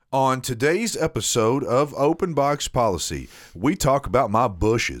On today's episode of Open Box Policy, we talk about my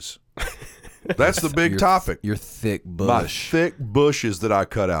bushes. That's the big topic. Your thick bush. My thick bushes that I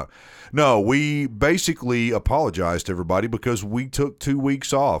cut out. No, we basically apologized to everybody because we took 2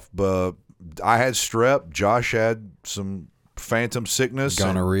 weeks off. But I had strep. Josh had some phantom sickness.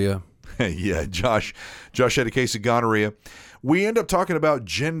 Gonorrhea. Yeah, Josh had a case of gonorrhea. We end up talking about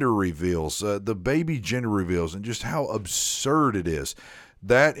gender reveals, the baby gender reveals, and just how absurd it is.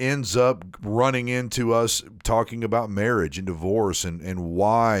 That ends up running into us talking about marriage and divorce and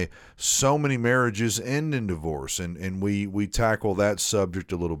why so many marriages end in divorce. And we tackle that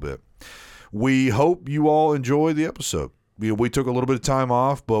subject a little bit. We hope you all enjoy the episode. We took a little bit of time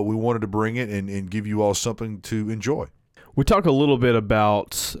off, but we wanted to bring it and give you all something to enjoy. We talk a little bit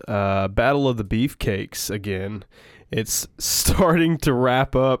about Battle of the Beefcakes again. It's starting to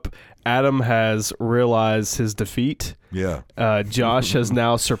wrap up. Adam has realized his defeat. Yeah. Josh has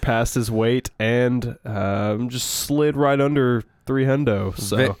now surpassed his weight and just slid right under 300.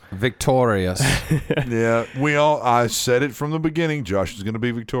 So Victorious. Yeah. I said it from the beginning. Josh is going to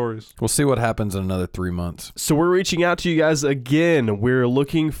be victorious. We'll see what happens in another 3 months. So we're reaching out to you guys again. We're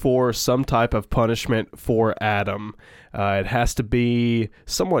looking for some type of punishment for Adam. It has to be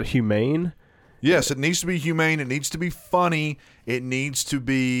somewhat humane. Yes, it needs to be humane. It needs to be funny. It needs to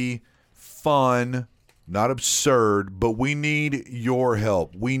be fun, not absurd, but we need your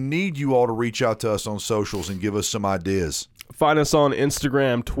help. We need you all to reach out to us on socials and give us some ideas. Find us on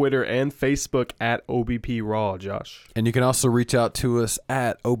Instagram, Twitter, and Facebook at OBP Raw, Josh. And you can also reach out to us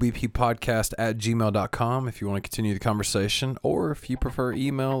at obppodcast@gmail.com if you want to continue the conversation, or if you prefer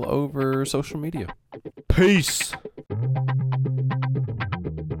email over social media. Peace.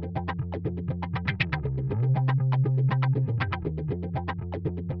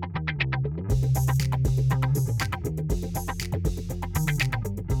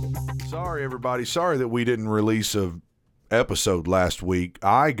 Sorry, everybody. Sorry that we didn't release a episode last week.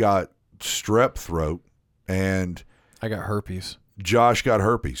 I got strep throat, and I got herpes. Josh got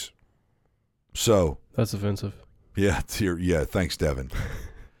herpes. So That's offensive. yeah, thanks, Devin.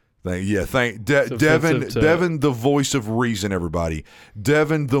 Devin, offensive Devin, the voice of reason. Everybody,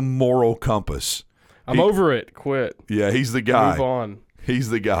 Devin, the moral compass. I'm over it. Quit. Yeah, he's the guy. Move on. He's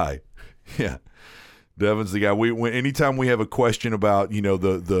the guy. Yeah, Devin's the guy. Anytime we have a question about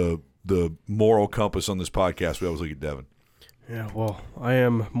the moral compass on this podcast, we always look at Devin. Yeah, well, I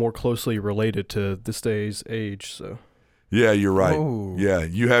am more closely related to this day's age, so. Yeah, you're right. Oh. Yeah,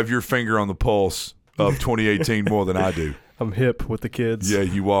 you have your finger on the pulse of 2018 more than I do. I'm hip with the kids. Yeah,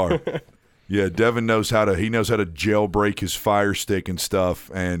 you are. Yeah, Devin knows how to jailbreak his Fire Stick and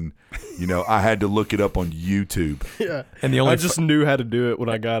stuff, and I had to look it up on YouTube. Yeah, and I just knew how to do it when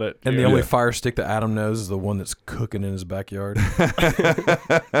I got it. And the only Fire Stick that Adam knows is the one that's cooking in his backyard.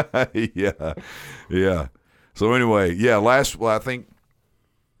 Yeah. So anyway, I think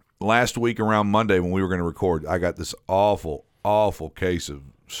last week around Monday when we were going to record, I got this awful case of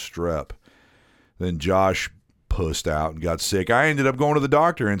strep. Then Josh pussed out and got sick. I ended up going to the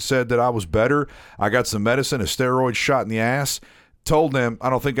doctor and said that I was better. I got some medicine, a steroid shot in the ass. Told them I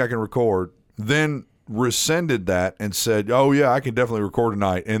don't think I can record. Then rescinded that and said, "Oh yeah, I can definitely record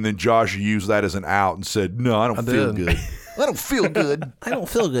tonight." And then Josh used that as an out and said, "No, I don't feel good. I don't feel good. I don't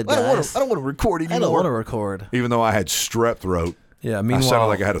feel good, guys. I don't want to record anymore." I don't want to record. Even though I had strep throat. Yeah, I meanwhile, sounded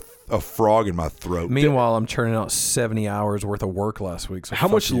like I had a frog in my throat. Meanwhile, I'm churning out 70 hours worth of work last week. So how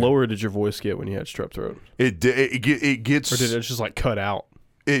much lower did your voice get when you had strep throat? It gets, or did it just like cut out?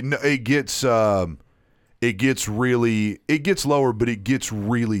 It gets lower, but it gets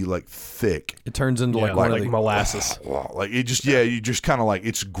really like thick. It turns into like molasses. Like it just you just kind of like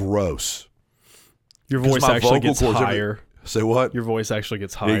it's gross. Your voice actually gets higher. Say what? Your voice actually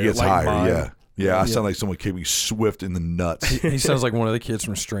gets higher. It gets like higher. mine. Yeah, I sound like someone kicked me swift in the nuts. He sounds like one of the kids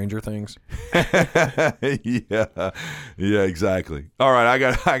from Stranger Things. Yeah, exactly. All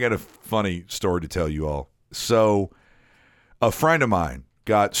right, I got a funny story to tell you all. So, a friend of mine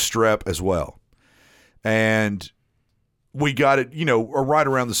got strep as well, and we got it, right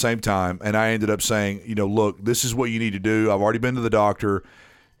around the same time. And I ended up saying, look, this is what you need to do. I've already been to the doctor.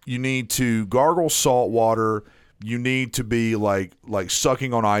 You need to gargle salt water. You need to be like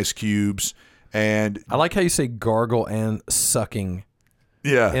sucking on ice cubes. And I like how you say gargle and sucking.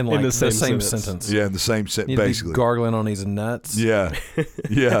 Yeah, in the same sentence. sentence. Yeah, in the same sentence, basically. Gargling on these nuts. Yeah,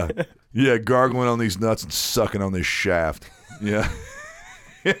 gargling on these nuts and sucking on this shaft. Yeah.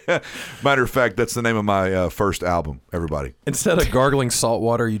 Matter of fact, that's the name of my first album, everybody. Instead of gargling salt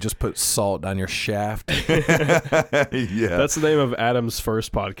water, you just put salt down your shaft. Yeah. That's the name of Adam's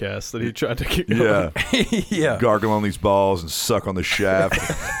first podcast that he tried to get going. Yeah. Yeah. Gargle on these balls and suck on the shaft.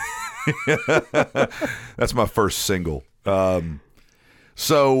 That's my first single.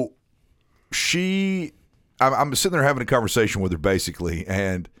 So I'm sitting there having a conversation with her basically,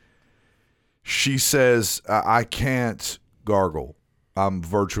 and she says, I can't gargle. I'm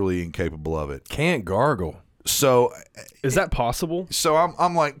virtually incapable of it. Can't gargle. So Is that possible? So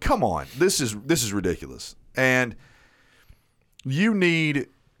I'm like, come on, this is ridiculous. And you need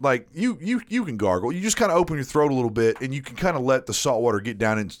like you can gargle. You just kind of open your throat a little bit, and you can kind of let the salt water get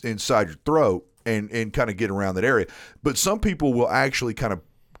down inside your throat and kind of get around that area. But some people will actually kind of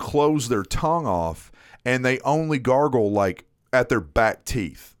close their tongue off, and they only gargle like at their back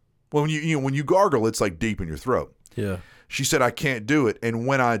teeth. Well, when you gargle, it's like deep in your throat. Yeah. She said, I can't do it. And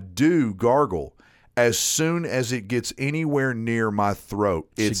when I do gargle, as soon as it gets anywhere near my throat,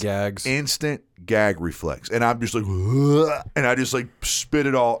 it's gags. Instant gag reflex. And I'm just like, ugh, and I just like spit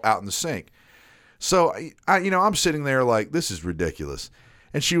it all out in the sink. So I'm sitting there like, this is ridiculous.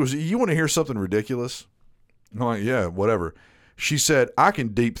 And she was, you want to hear something ridiculous? I'm like, yeah, whatever. She said, I can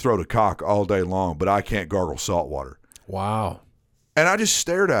deep throat a cock all day long, but I can't gargle salt water. Wow. And I just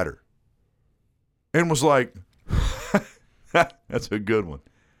stared at her and was like, that's a good one.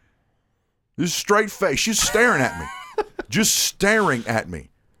 This straight face. She's staring at me. Just staring at me.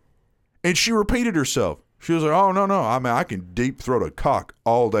 And she repeated herself. She was like, oh, no. I mean, I can deep throat a cock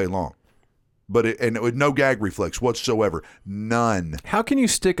all day long. But with no gag reflex whatsoever. None. How can you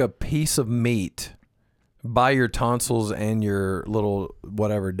stick a piece of meat by your tonsils and your little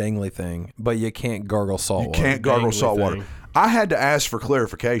whatever dangly thing, but you can't gargle salt water? You can't gargle Dangly salt water. thing. I had to ask for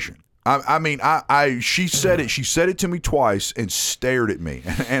clarification. She said it. She said it to me twice and stared at me.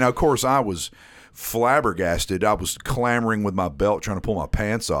 And of course, I was flabbergasted. I was clamoring with my belt, trying to pull my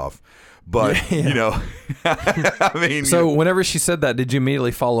pants off. But I mean, So whenever she said that, did you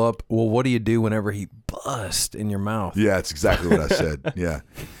immediately follow up? Well, what do you do whenever he busts in your mouth? yeah, it's exactly what I said. Yeah,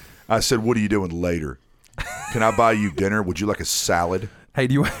 I said, "What are you doing later? Can I buy you dinner? Would you like a salad?" Hey,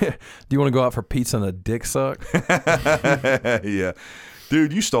 do you want to go out for pizza and a dick suck? Yeah,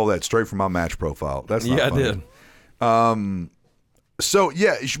 dude, you stole that straight from my Match profile. That's not funny. I did. So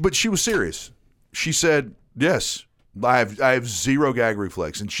yeah, but she was serious. She said, "Yes, I have zero gag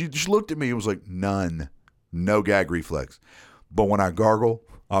reflex," and she just looked at me and was like, "None, no gag reflex." But when I gargle,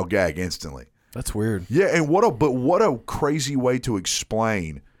 I'll gag instantly. That's weird. Yeah, and what a crazy way to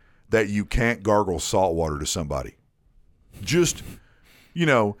explain that you can't gargle salt water to somebody. Just,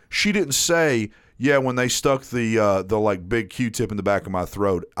 she didn't say, yeah, when they stuck the like big Q-tip in the back of my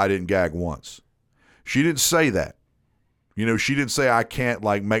throat, I didn't gag once. She didn't say that. She didn't say I can't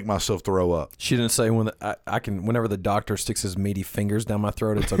like make myself throw up. She didn't say I can whenever the doctor sticks his meaty fingers down my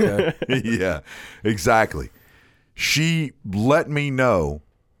throat, it's okay. Yeah, exactly. She let me know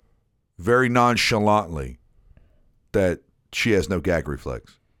very nonchalantly that she has no gag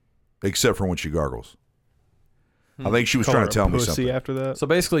reflex, except for when she gargles. I think she was Call trying her to tell a me pussy something. after that. So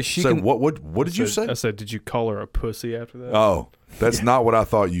basically, she So can. what did you say? I said, did you call her a pussy after that? Oh, that's not what I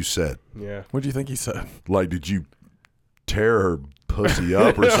thought you said. Yeah. What do you think he said? Like, did you tear her pussy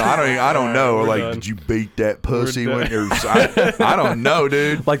up or something? I don't know. Or We're like, done. did you beat that pussy We're when? I don't know,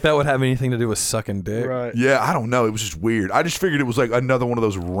 dude. Like that would have anything to do with sucking dick? Right. Yeah, I don't know. It was just weird. I just figured it was like another one of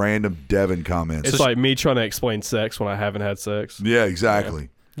those random Devin comments. It's like me trying to explain sex when I haven't had sex. Yeah, exactly.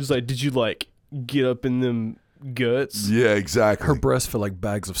 Just like, did you like get up in them guts? Yeah, exactly. Her breasts feel like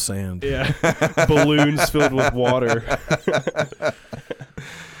bags of sand. Yeah. Balloons filled with water.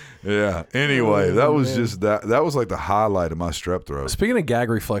 Yeah. Anyway, that was man. just that was like the highlight of my strep throat. Speaking of gag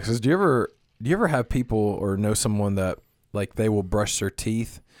reflexes, do you ever have people or know someone that like they will brush their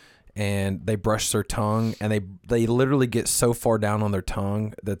teeth and they brush their tongue and they literally get so far down on their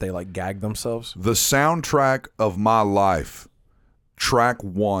tongue that they like gag themselves? The soundtrack of my life, track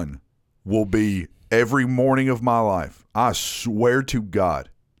 1, will be every morning of my life. I swear to God,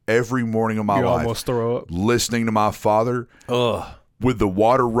 every morning of my You life, almost throw up. listening to my father Ugh. with the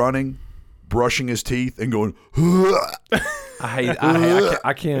water running, brushing his teeth, and going.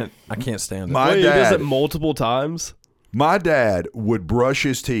 I can't stand it. My Wait, he does dad, it multiple times? my dad would brush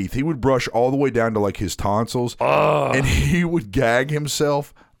his teeth. He would brush all the way down to like his tonsils, and he would gag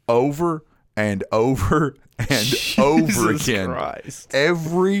himself over and over and over Jesus again Christ.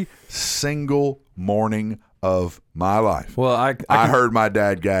 every single morning of my life. Well, I heard my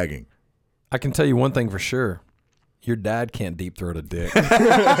dad gagging. I can tell you one thing for sure. Your dad can't deep throat a dick.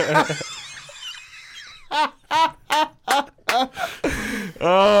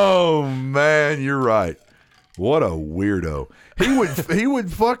 Oh man, you're right. What a weirdo. He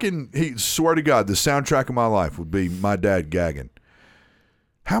would swear to God, the soundtrack of my life would be my dad gagging.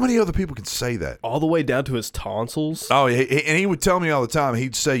 How many other people can say that? All the way down to his tonsils. Oh, and he would tell me all the time.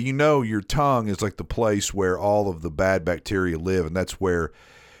 He'd say, your tongue is like the place where all of the bad bacteria live, and that's where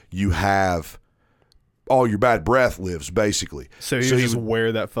you have all your bad breath lives, basically. So he just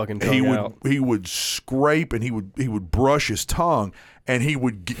wear that fucking tongue out. He would scrape and he would brush his tongue, and he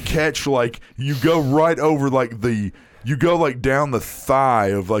would catch like you go right over like you go like down the thigh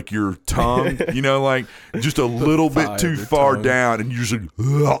of like your tongue, like just a little bit too far down, and you're just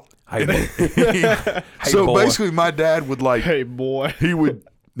like, so basically my dad would like, hey boy, he would,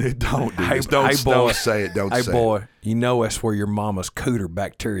 don't do this, don't say it, don't say hey boy, that's where your mama's cooter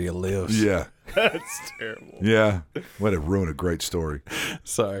bacteria lives. Yeah. That's terrible. Yeah. Way to ruin a great story.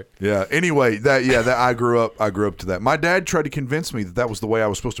 Sorry. Yeah. Anyway, that I grew up to that. My dad tried to convince me that was the way I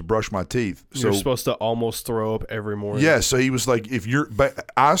was supposed to brush my teeth. So you're supposed to almost throw up every morning. Yeah, so he was like,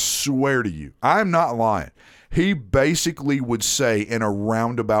 I swear to you, I'm not lying. He basically would say in a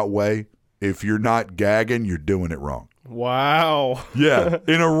roundabout way, if you're not gagging, you're doing it wrong. Wow. Yeah,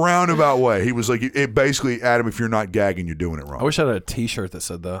 in a roundabout way. He was like, it basically, Adam, if you're not gagging, you're doing it wrong. I wish I had a T-shirt that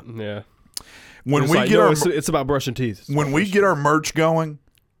said that. Yeah. When we get it's about brushing teeth. When we get our merch going,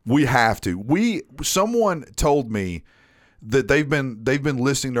 we have to. Someone told me that they've been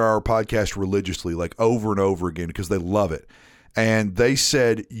listening to our podcast religiously, like over and over again, because they love it. And they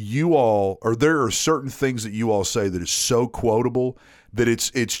said there are certain things that you all say that is so quotable that it's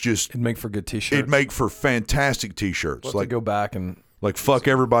just it'd make for good T-shirts. It'd make for fantastic T-shirts. We'll have to go back and like fuck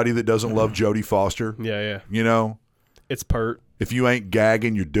everybody that doesn't love Jodie Foster. Yeah. It's pert. If you ain't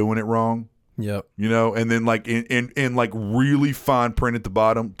gagging, you're doing it wrong. Yep. And then like in like really fine print at the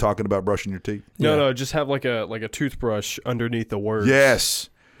bottom, talking about brushing your teeth. No, just have like a toothbrush underneath the words. Yes.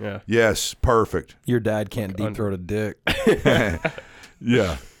 Yeah. Yes. Perfect. Your dad can't deep throat a dick.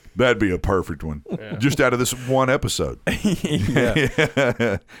 Yeah. That'd be a perfect one. Yeah. Just out of this one episode.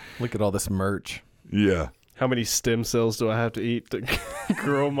 Yeah. Look at all this merch. Yeah. How many stem cells do I have to eat to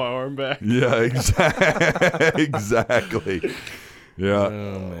grow my arm back? Yeah, exactly. Yeah.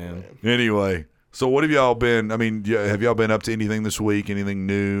 Oh, man. Anyway, so what have y'all been? I mean, have y'all been up to anything this week? Anything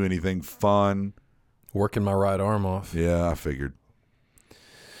new? Anything fun? Working my right arm off. Yeah, I figured.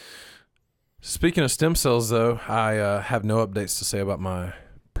 Speaking of stem cells, though, I have no updates to say about my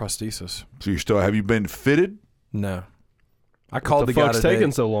prosthesis. So have you been fitted? No. I called the guy today.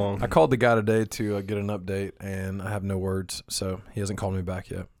 Taking so long? I called the guy today to get an update, and I have no words, so he hasn't called me back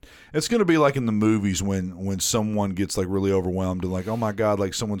yet. It's going to be like in the movies when someone gets like really overwhelmed and like, oh my God,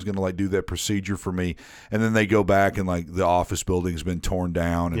 like someone's going to like do that procedure for me. And then they go back and like the office building's been torn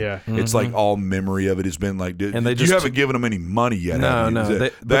down. And it's like all memory of it has been like, and they you haven't given them any money yet. No.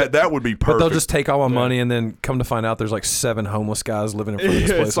 That would be perfect. But they'll just take all my money and then come to find out there's like 7 homeless guys living in front of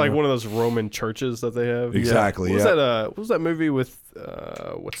this place. It's like one of those Roman churches that they have. Exactly. What was that movie with,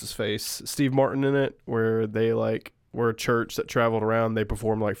 what's his face? Steve Martin in it, where they like, we're a church that traveled around. They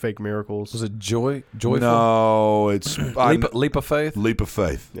performed like fake miracles. Was it Joyful? No, it's Leap of Faith. Leap of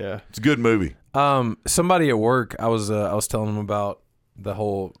Faith. Yeah, it's a good movie. Somebody at work, I was telling them about the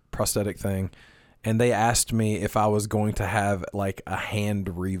whole prosthetic thing, and they asked me if I was going to have like a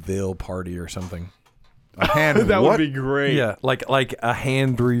hand reveal party or something. A hand that what? would be great. Yeah, like a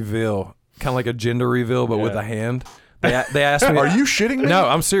hand reveal, kind of like a gender reveal, but with a hand. They asked me. Are you shitting me? No,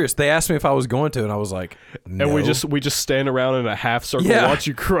 I'm serious. They asked me if I was going to, and I was like, no. And we just stand around in a half circle and watch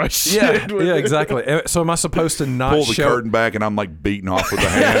you crush shit. Yeah, exactly. So am I supposed to not pull the curtain back and I'm like beating off with a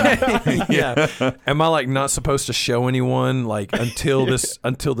hand? Yeah. Am I like not supposed to show anyone like until this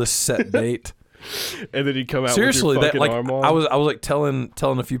set date? And then he'd come out seriously, with your that fucking like arm on. I was like telling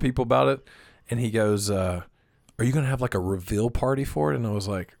a few people about it, and he goes, "Are you gonna have like a reveal party for it?" And I was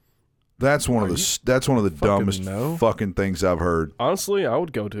like, That's one of the dumbest fucking things I've heard. Honestly, I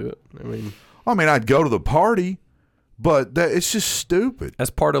would go to it. I mean, I'd go to the party, but it's just stupid.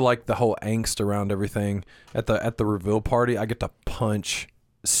 As part of like the whole angst around everything at the reveal party, I get to punch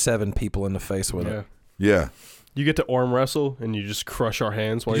 7 people in the face with it. Yeah. You get to arm wrestle and you just crush our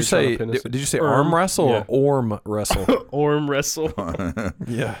hands while trying to pin us. Did you say arm wrestle or orm wrestle? Arm wrestle.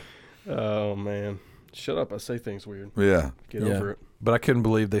 Yeah. Oh man. Shut up! I say things weird. Yeah. Get over it. But I couldn't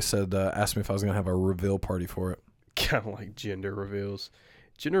believe they said asked me if I was gonna have a reveal party for it. Kind of like gender reveals.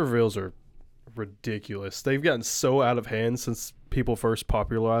 Gender reveals are ridiculous. They've gotten so out of hand since people first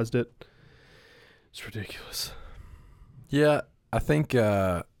popularized it. It's ridiculous. Yeah, I think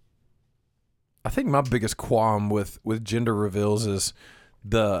my biggest qualm with gender reveals is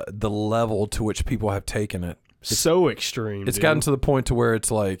the level to which people have taken it. It's so extreme. It's gotten to the point to where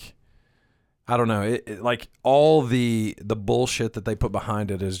it's like, I don't know, it like all the bullshit that they put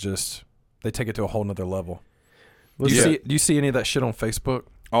behind it is just, they take it to a whole nother level. Do you see any of that shit on Facebook?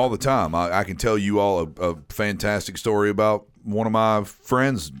 all the time. I can tell you all a fantastic story about one of my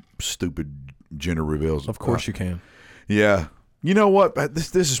friends' stupid gender reveals. Of course you can. Yeah. You know what?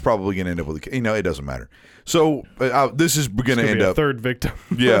 This is probably going to end up with it doesn't matter. So this is going to end a up third victim.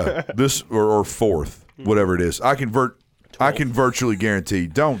 yeah, this or fourth, whatever it is. I can virtually guarantee.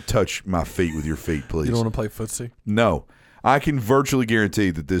 Don't touch my feet with your feet, please. You don't want to play footsie? No, I can virtually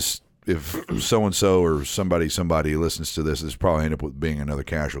guarantee that this, if so and so or somebody listens to this probably end up with being another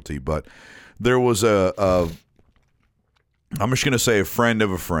casualty. But there was I'm just going to say a friend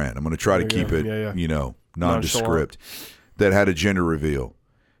of a friend. I'm going to try to keep it, nondescript. That had a gender reveal,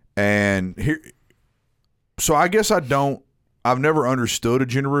 and here. So I guess I've never understood a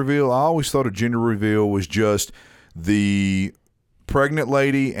gender reveal. I always thought a gender reveal was just the pregnant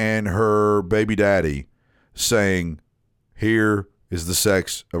lady and her baby daddy saying, "Here is the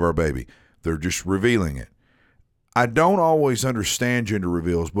sex of our baby." They're just revealing it. I don't always understand gender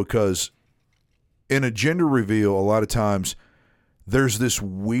reveals because in a gender reveal, a lot of times there's this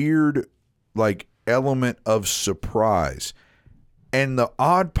weird element of surprise. And the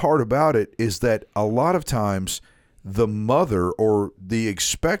odd part about it is that a lot of times the mother or the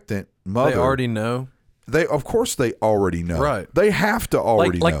expectant mother, they already know. Of course they already know. Right. They have to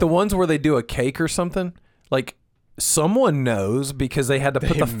already know. Like the ones where they do a cake or something, like someone knows because they had to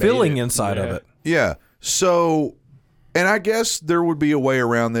put the filling inside of it. Yeah. So, and I guess there would be a way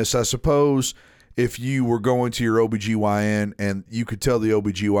around this. I suppose if you were going to your OBGYN and you could tell the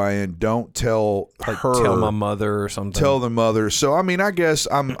OBGYN, don't tell her. Tell my mother or something. Tell the mother. So, I mean, I guess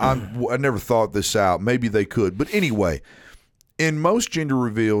I never thought this out. Maybe they could. But anyway, in most gender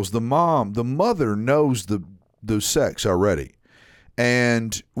reveals, the mother knows the sex already.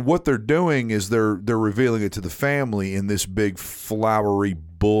 And what they're doing is they're revealing it to the family in this big flowery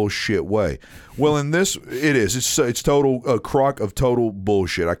bullshit way. Well, in this, it is. It's total a crock of total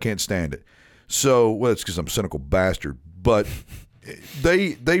bullshit. I can't stand it. So, well, it's because I'm a cynical bastard. But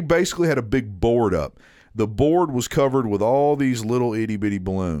they basically had a big board up. The board was covered with all these little itty-bitty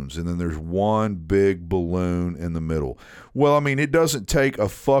balloons, and then there's one big balloon in the middle. Well, I mean, it doesn't take a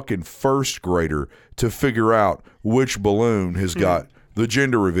fucking first grader to figure out which balloon has got the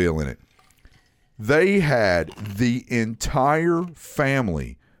gender reveal in it. They had the entire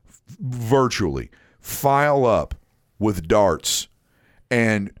family virtually file up with darts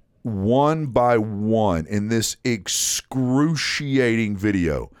and one by one in this excruciating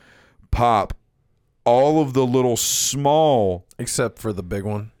video pop all of the little small except for the big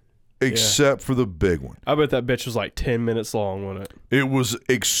one. Except for the big one. I bet that bitch was like 10 minutes long, wasn't it? It was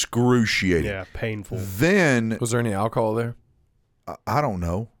excruciating. Yeah, painful. Then was there any alcohol there? I don't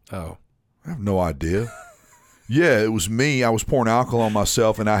know. Oh, I have no idea. Yeah, it was me. I was pouring alcohol on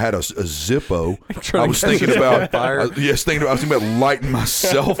myself, and I had a Zippo. I was thinking about fire. I was thinking about lighting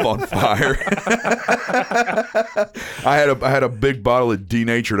myself on fire. I had a big bottle of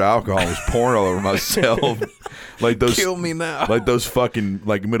denatured alcohol. I was pouring all over myself, like those. Kill me now. Like those fucking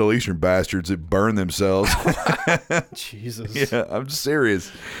Middle Eastern bastards that burn themselves. Jesus. Yeah, I'm serious.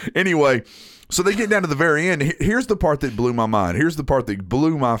 Anyway, so they get down to the very end. Here's the part that blew my mind. Here's the part that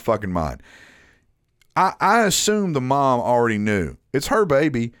blew my fucking mind. I assume the mom already knew. It's her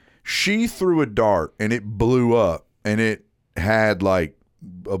baby. She threw a dart and it blew up and it had like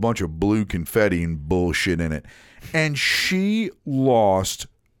a bunch of blue confetti and bullshit in it. And she lost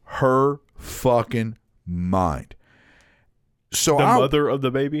her fucking mind. So the mother of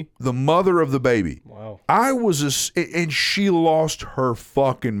the baby? The mother of the baby. Wow. And she lost her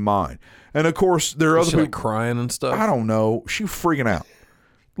fucking mind. And of course, there are other people crying and stuff. I don't know. She was freaking out,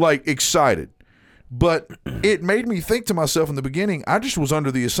 like excited. But it made me think to myself in the beginning, I just was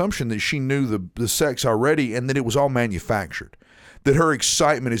under the assumption that she knew the sex already and that it was all manufactured. That her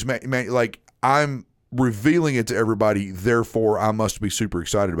excitement is like, I'm revealing it to everybody, therefore I must be super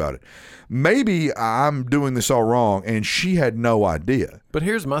excited about it. Maybe I'm doing this all wrong and she had no idea. But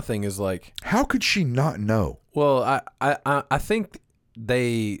here's my thing is like, how could she not know? Well, I think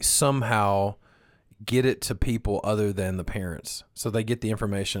they somehow get it to people other than the parents, so they get the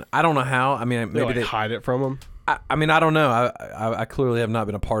information. I don't know how. I mean, maybe they hide it from them. I mean, I don't know. I clearly have not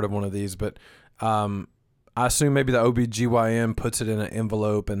been a part of one of these, but I assume maybe the OBGYN puts it in an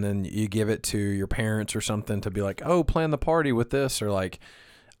envelope and then you give it to your parents or something to be like, oh, plan the party with this, or like,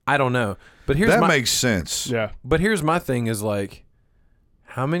 I don't know. But here's that makes sense. Yeah. But here's my thing is like,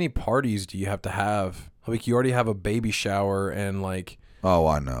 how many parties do you have to have? Like, you already have a baby shower and like. Oh,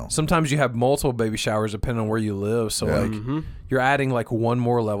 I know. Sometimes you have multiple baby showers depending on where you live. So, like, you're adding, like, one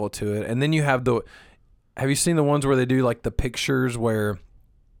more level to it. And then you have have you seen the ones where they do, like, the pictures where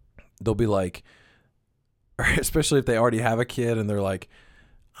they'll be like, especially if they already have a kid and they're like,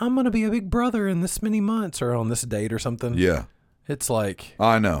 I'm gonna be a big brother in this many months or on this date or something. Yeah, It's like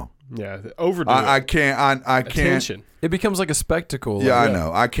I know. Yeah, overdo I it. can't. I can't. Attention. it becomes like a spectacle. Yeah, like, I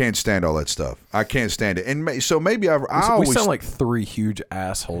know. I can't stand all that stuff. I can't stand it. And so maybe I we always sound like three huge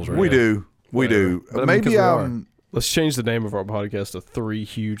assholes right we now. do. We do. But I mean, 'cause Maybe we I'm. Let's change the name of our podcast to Three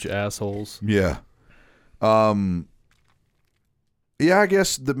Huge Assholes. Yeah. Yeah, I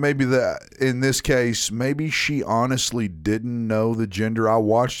guess that maybe in this case, maybe she honestly didn't know the gender. I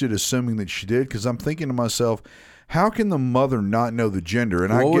watched it assuming that she did because I'm thinking to myself, how can the mother not know the gender?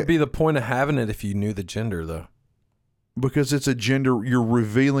 And What would be the point of having it if you knew the gender, though? because it's a gender, you're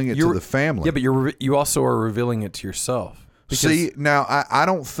revealing it to the family. Yeah, but you also are revealing it to yourself. See, now I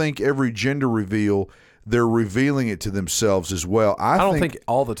don't think every gender reveal they're revealing it to themselves as well. I don't think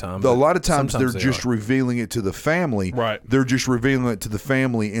all the time. a but lot of times they're sometimes just are. revealing it to the family. Right. They're just revealing it to the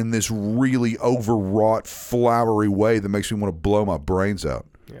family in this really overwrought, flowery way that makes me want to blow my brains out.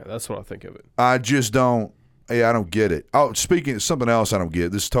 Yeah, that's what I think of it. I just don't. Yeah, I don't get it. Oh, speaking of something else, I don't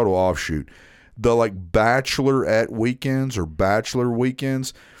get. This is total offshoot. The like bachelorette weekends or bachelor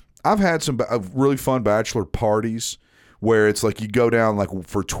weekends. I've had some really fun bachelor parties where it's like you go down like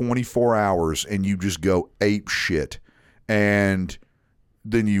for 24 hours and you just go ape shit, and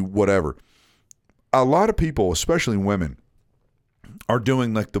then you whatever. A lot of people, especially women, are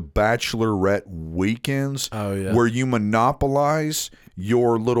doing like the bachelorette weekends. Oh, yeah. Where you monopolize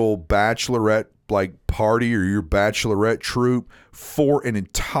your little bachelorette like party or your bachelorette troupe for an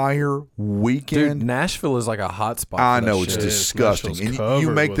entire weekend. Dude, Nashville is like a hot spot. I for that know, it's shit. disgusting. Nashville's And you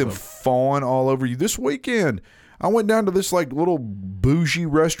covered make with them them. fawn all over you. This weekend, I went down to this like little bougie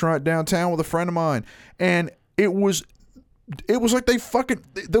restaurant downtown with a friend of mine, and it was like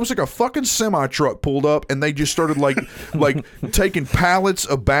there was like a fucking semi truck pulled up and they just started like taking pallets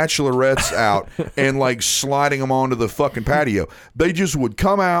of bachelorettes out and like sliding them onto the fucking patio. They just would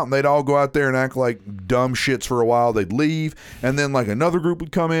come out and they'd all go out there and act like dumb shits for a while. They'd leave, and then like another group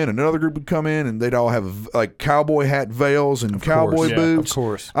would come in, and they'd all have like cowboy hat veils and cowboy Yeah, boots. of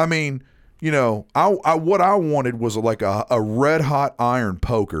course. I mean, you know, I what I wanted was like a red hot iron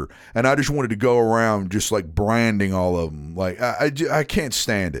poker, and I just wanted to go around just like branding all of them. Like I can't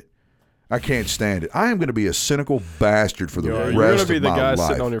stand it. I can't stand it. I am going to be a cynical bastard for the You're rest going to be of the my guy life.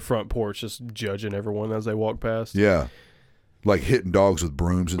 sitting on your front porch just judging everyone as they walk past. Yeah, like hitting dogs with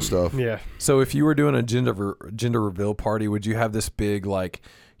brooms and stuff. Yeah. So if you were doing a gender reveal party, would you have this big, like,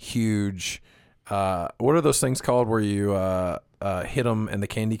 huge? What are those things called where you hit them and the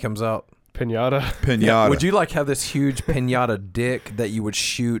candy comes out? Pinata. Pinata. Would you like have this huge pinata dick that you would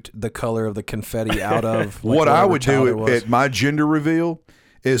shoot the color of the confetti out of? Like what I whatever would child it do was? at my gender reveal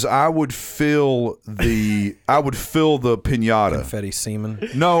is I would fill the pinata. confetti semen.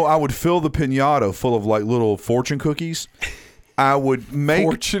 No, I would fill the pinata full of like little fortune cookies. I would make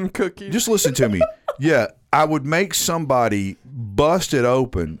Fortune cookies. just listen to me. Yeah, I would make somebody bust it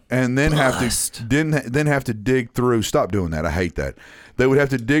open and then have to dig through. Stop doing that. I hate that. They would have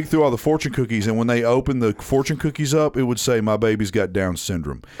to dig through all the fortune cookies, and when they open the fortune cookies up, it would say, "My baby's got Down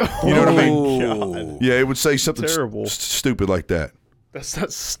syndrome." You know what I mean? God. Yeah, it would say something Terrible. stupid like that. That's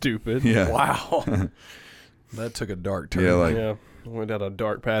not stupid. Yeah. Wow. That took a dark turn. Yeah, like Yeah. Went down a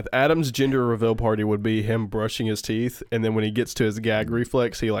dark path. Adam's gender reveal party would be him brushing his teeth, and then when he gets to his gag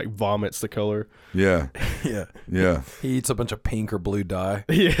reflex, he like vomits the color. yeah, yeah. yeah, He eats a bunch of pink or blue dye.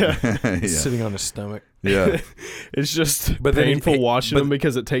 Yeah. yeah, Sitting on his stomach. yeah. It's just But then painful watching but- him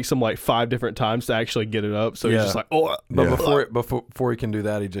because it takes him like 5 different times to actually get it up. So Yeah. he's just like, oh. But Yeah. before he can do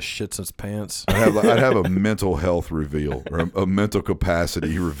that, he just shits his pants. I'd have a mental health reveal or a mental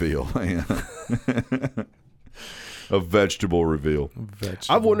capacity reveal. A vegetable reveal.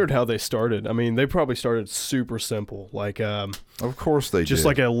 I've wondered how they started. I mean, they probably started super simple, like Of course they just did.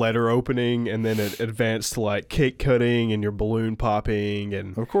 like a letter opening, and then it advanced to like cake cutting and your balloon popping,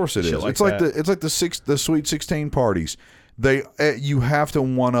 and Of course it shit is. like It's like that. the Sweet 16 parties. They you have to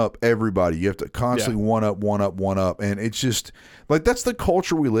one up everybody. You have to constantly one up, and it's just like that's the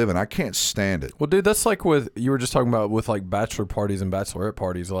culture we live in. I can't stand it. Well, dude, that's like with you were just talking about with like bachelor parties and bachelorette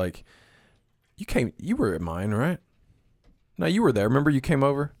parties. Like, you were at mine, right? No, you were there. Remember you came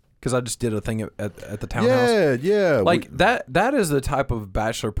over because I just did a thing at the townhouse. Yeah. Like that is the type of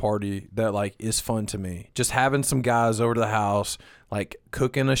bachelor party that like is fun to me. Just having some guys over to the house, like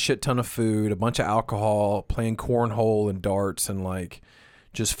cooking a shit ton of food, a bunch of alcohol, playing cornhole and darts, and like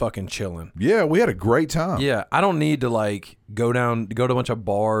just fucking chilling. Yeah, we had a great time. Yeah, I don't need to like go to a bunch of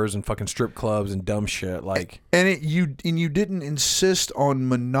bars and fucking strip clubs and dumb shit. Like, And you didn't insist on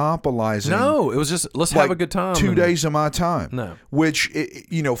monopolizing. no, it was just let's like have a good time. 2 and- days of my time. No. Which,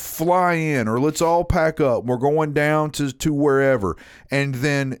 fly in or let's all pack up. We're going down to wherever. And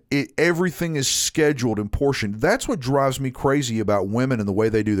then everything is scheduled and portioned. That's what drives me crazy about women and the way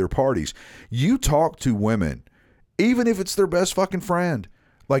they do their parties. You talk to women, even if it's their best fucking friend.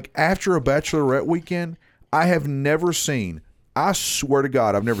 Like after a bachelorette weekend, I have never seen, I swear to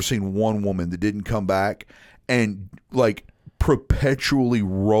God, I've never seen one woman that didn't come back and like perpetually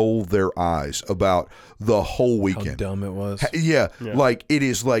roll their eyes about the whole How weekend. dumb it was. Yeah, like it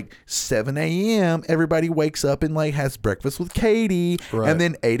is like 7 a.m. Everybody wakes up and like has breakfast with Katie, Right. and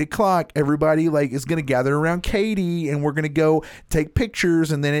then 8 o'clock everybody like is gonna gather around Katie, and we're gonna go take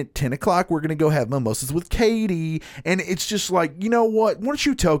pictures, and then at 10 o'clock we're gonna go have mimosas with Katie, and it's just like, you know what? Why don't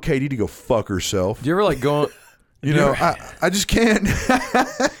you tell Katie to go fuck herself? Do you ever like go? You know, I just can't.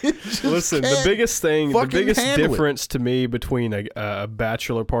 Listen, the can't biggest thing, the fucking biggest handle it. difference to me between a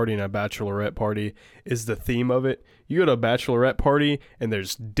bachelor party and a bachelorette party is the theme of it. You go to a bachelorette party and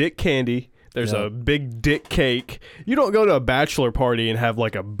there's dick candy. There's a big dick cake. You don't go to a bachelor party and have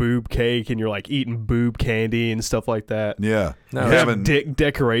like a boob cake and you're like eating boob candy and stuff like that. Yeah, No, I'm You have having dick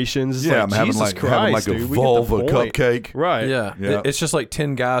decorations. It's yeah, like, I'm having Jesus like Christ, a dude, we get the vulva point. cupcake. Right. Yeah, Yeah. It's just like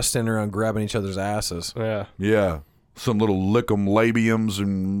 10 guys standing around grabbing each other's asses. Yeah. Yeah. Some little lick'em labiums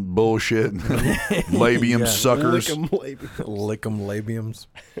and bullshit. Labium Yeah. suckers. Lick 'em labiums.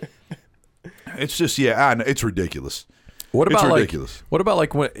 It's just, I know, it's ridiculous. What It's about ridiculous. like? What about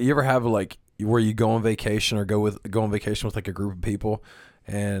like when you ever have like where you go on vacation or go on vacation with like a group of people,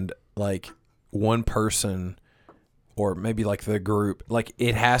 and like one person, or maybe like the group, like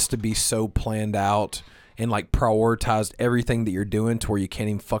it has to be so planned out and like prioritized everything that you're doing to where you can't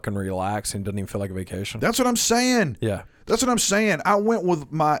even fucking relax and it doesn't even feel like a vacation. That's what I'm saying. Yeah. That's what I'm saying. I went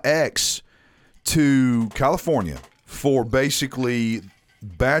with my ex to California for basically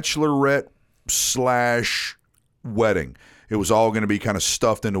bachelorette / wedding. It was all going to be kind of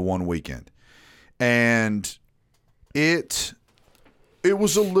stuffed into one weekend. And it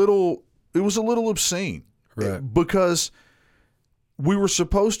was a little obscene. Right. Because we were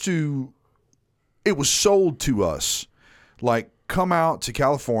supposed to, it was sold to us like, come out to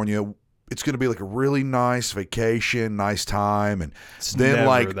California. It's going to be like a really nice vacation, nice time. And then never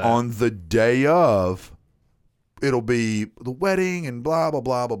like that. on the day of, it'll be the wedding and blah, blah,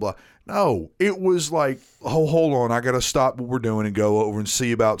 blah, blah, blah. No, it was like, oh, hold on. I got to stop what we're doing and go over and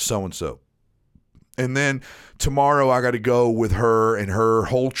see about so-and-so. And then tomorrow I got to go with her and her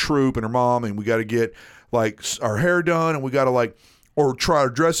whole troop and her mom, and we got to get like our hair done, and we got to like, or try our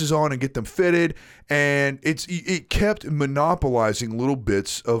dresses on and get them fitted. And it kept monopolizing little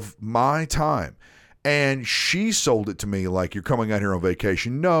bits of my time. And she sold it to me like, you're coming out here on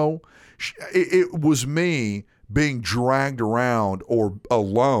vacation. No, it was me being dragged around or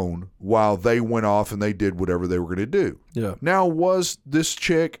alone while they went off and they did whatever they were going to do. Yeah. Now, was this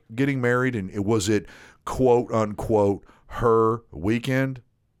chick getting married, and was it quote unquote her weekend?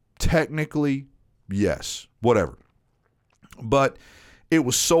 Technically, yes, whatever. But it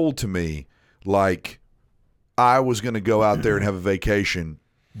was sold to me like I was going to go out there and have a vacation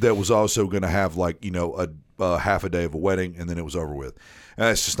that was also going to have like, you know, a half a day of a wedding, and then it was over with. And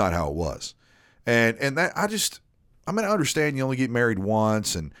that's just not how it was. And that I understand you only get married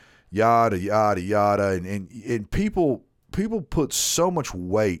once and yada, yada, yada. And people put so much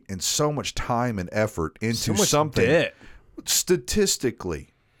weight and so much time and effort into So much something. debt. Statistically,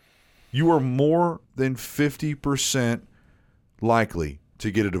 you are more than 50% likely to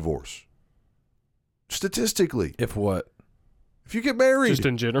get a divorce. Statistically, If what? if you get married, Just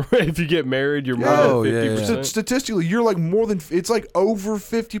in general, if you get married, you're more Oh, than yeah, 50%. yeah. statistically, you're like more than, it's like over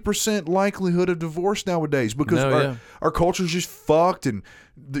 50% likelihood of divorce nowadays because No, yeah. our culture's just fucked, and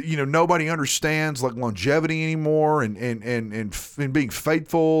nobody understands like longevity anymore, and being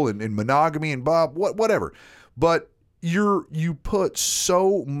faithful and monogamy and whatever. But you put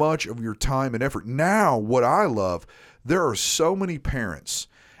so much of your time and effort. Now, what I love, there are so many parents,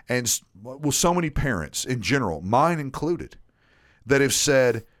 and so many parents in general, mine included, that have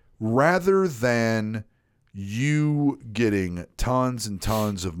said, rather than you getting tons and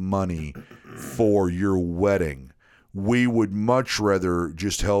tons of money for your wedding, we would much rather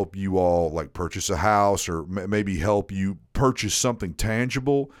just help you all like purchase a house, or maybe help you purchase something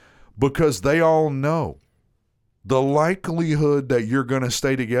tangible, because they all know the likelihood that you're going to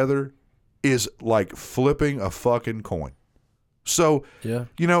stay together is like flipping a fucking coin. So, Yeah.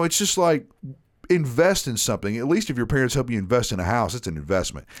 it's just like, invest in something. At least if your parents help you invest in a house, it's an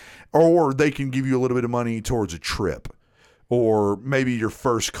investment. Or they can give you a little bit of money towards a trip or maybe your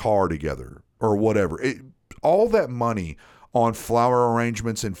first car together or whatever. All that money on flower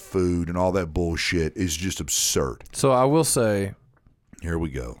arrangements and food and all that bullshit is just absurd. So I will say, here we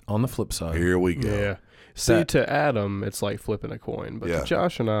go. On the flip side, here we go. Yeah. See, to Adam, it's like flipping a coin, but to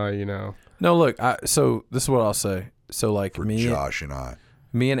Josh and I, No, look. So this is what I'll say. So like For Josh and I,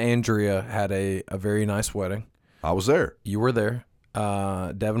 me and Andrea had a very nice wedding. I was there. You were there.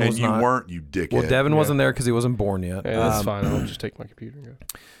 Devin and was you not. weren't, you dickhead. Well, Devin wasn't there because he wasn't born yet. Yeah, that's fine. I'll just take my computer and go.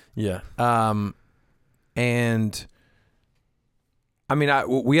 Yeah. And I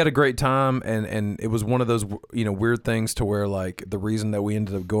mean, we had a great time, and it was one of those weird things to where like the reason that we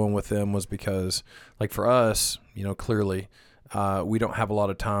ended up going with them was because like for us, clearly. We don't have a lot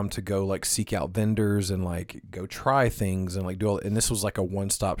of time to go like seek out vendors and like go try things and like do all. And this was like a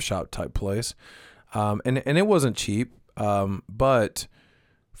one-stop shop type place, and it wasn't cheap, but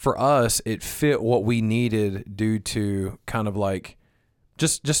for us it fit what we needed due to kind of like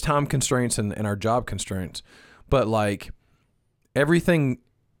just time constraints and our job constraints. But like everything,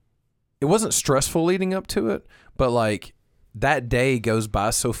 it wasn't stressful leading up to it, but like that day goes by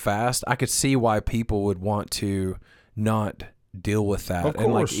so fast. I could see why people would want to not deal with that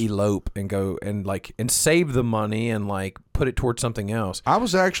and like elope and go and like and save the money and like put it towards something else. I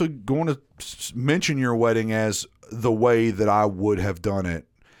was actually going to mention your wedding as the way that I would have done it.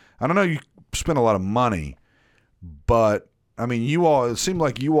 I don't know, you spent a lot of money, but I mean, it seemed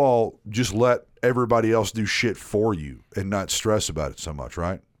like you all just let everybody else do shit for you and not stress about it so much,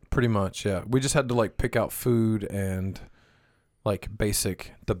 right? Pretty much, yeah. We just had to like pick out food and like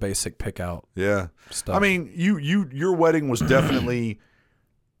the basic pick out stuff. I mean, your wedding was definitely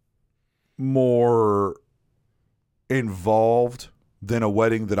more involved than a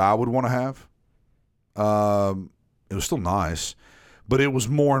wedding that I would want to have. It was still nice, but it was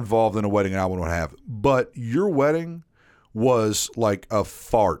more involved than a wedding I would want to have. But your wedding was like a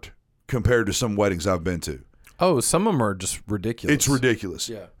fart compared to some weddings I've been to. Oh, some of them are just ridiculous. It's ridiculous.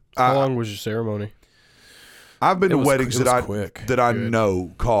 Yeah. How long was your ceremony? I've been to weddings that I Good.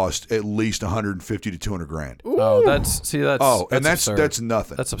 know cost at least $150 to $200,000. Oh, that's that's absurd. That's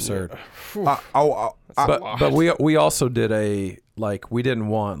nothing. That's absurd. But we also did we didn't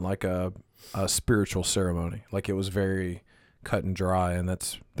want like a spiritual ceremony. Like it was very cut and dry, and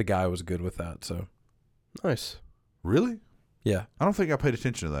the guy was good with that. So nice. Really? Yeah. I don't think I paid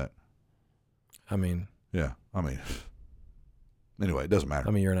attention to that. I mean. Yeah. Anyway, it doesn't matter.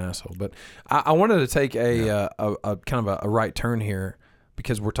 I mean, you're an asshole. But I wanted to take a kind of a right turn here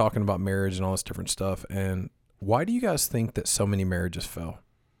because we're talking about marriage and all this different stuff. And why do you guys think that so many marriages fell?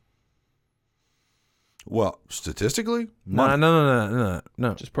 Well, statistically? No.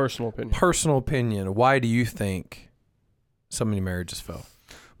 Just personal opinion. Personal opinion. Why do you think so many marriages fell?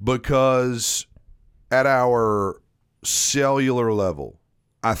 Because at our cellular level,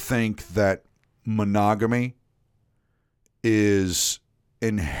 I think that monogamy is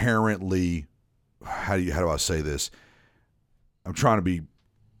inherently, how do I say this? I'm trying to be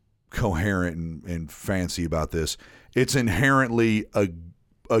coherent and fancy about this. It's inherently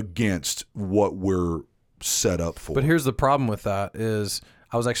against what we're set up for. But here's the problem with that is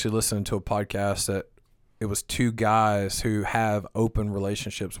I was actually listening to a podcast that it was two guys who have open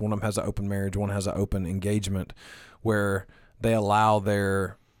relationships. One of them has an open marriage. One has an open engagement where they allow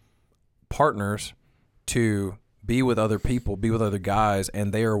their partners to be with other people, be with other guys,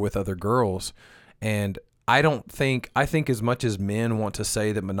 and they are with other girls. And I think as much as men want to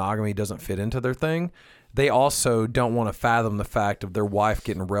say that monogamy doesn't fit into their thing, they also don't want to fathom the fact of their wife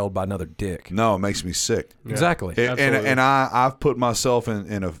getting railed by another dick. No, it makes me sick. Yeah. Exactly. And I've put myself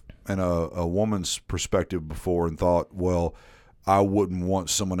in a woman's perspective before and thought, well, I wouldn't want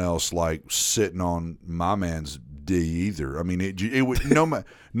someone else like sitting on my man's D either. I mean, it would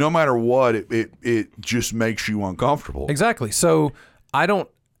no matter what, it just makes you uncomfortable. Exactly. So I don't,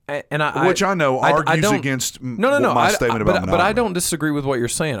 and which I know argues against my statement about monogamy. But I don't disagree with what you're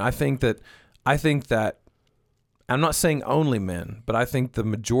saying. I think that I'm not saying only men, but I think the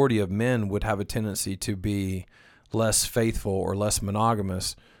majority of men would have a tendency to be less faithful or less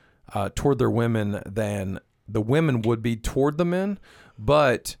monogamous toward their women than the women would be toward the men.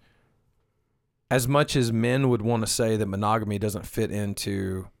 But as much as men would want to say that monogamy doesn't fit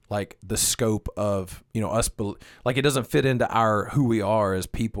into like the scope of, us, like it doesn't fit into our who we are as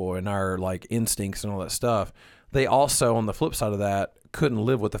people and our like instincts and all that stuff, they also, on the flip side of that, couldn't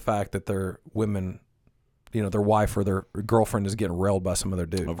live with the fact that their women, their wife or their girlfriend is getting railed by some other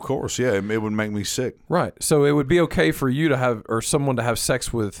dude. Of course, yeah, it would make me sick. Right. So it would be okay for you to have, or someone to have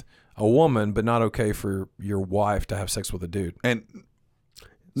sex with a woman, but not okay for your wife to have sex with a dude. And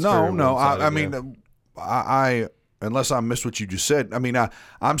very no, one-sided, I mean, I unless I missed what you just said. I mean,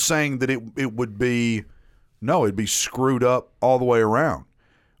 I'm saying that it would be it'd be screwed up all the way around.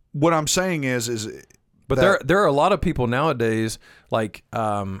 What I'm saying is But there are a lot of people nowadays, like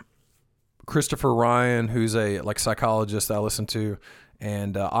Christopher Ryan, who's a psychologist that I listen to,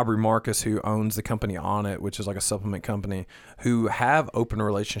 and Aubrey Marcus, who owns the company On It, which is like a supplement company, who have open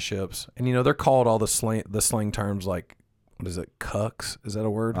relationships, and they're called all the slang terms like, what is it, cucks? Is that a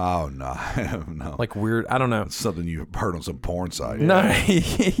word? oh no, no, Like weird. I don't know. it's something you heard on some porn site. No,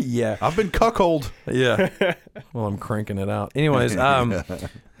 yeah, I've been cuckold. yeah. Well, I'm cranking it out. Anyways,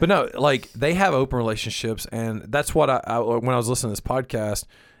 but no, like they have open relationships, and that's what I when I was listening to this podcast,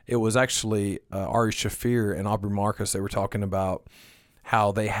 it was actually Ari Shafir and Aubrey Marcus. They were talking about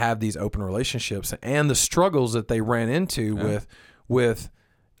how they have these open relationships and the struggles that they ran into with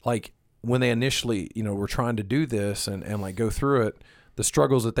like when they initially, were trying to do this and like go through it, the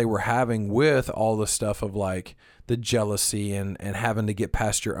struggles that they were having with all the stuff of like the jealousy and having to get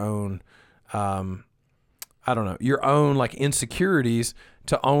past your own, I don't know, your own like insecurities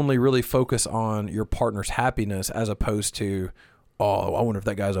to only really focus on your partner's happiness as opposed to, oh, I wonder if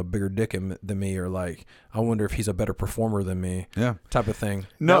that guy's a bigger dick than me, or like, I wonder if he's a better performer than me, type of thing.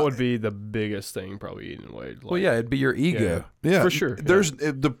 That would be the biggest thing probably eating away. Well, yeah, it'd be your ego. Yeah, for sure. There's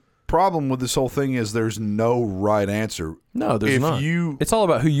the problem with this whole thing is there's no right answer. No, there's not. It's all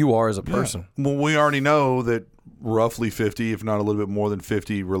about who you are as a person. Well, we already know that roughly 50, if not a little bit more than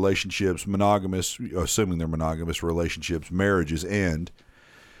 50 relationships, monogamous, assuming they're monogamous relationships, marriages end.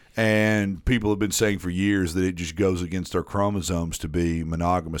 And people have been saying for years that it just goes against our chromosomes to be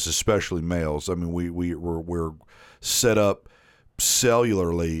monogamous, especially males. I mean, we're set up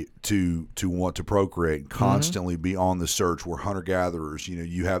cellularly to want to procreate and constantly be on the search. We're hunter gatherers.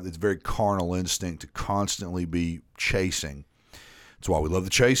 You have this very carnal instinct to constantly be chasing. That's why we love the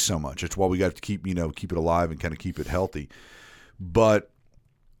chase so much. That's why we got to keep it alive and kind of keep it healthy. But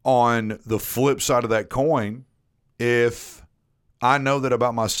on the flip side of that coin, if I know that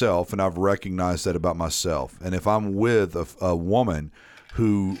about myself and I've recognized that about myself, and if I'm with a woman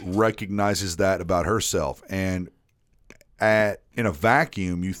who recognizes that about herself, and in a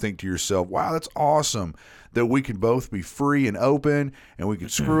vacuum, you think to yourself, wow, that's awesome that we can both be free and open and we can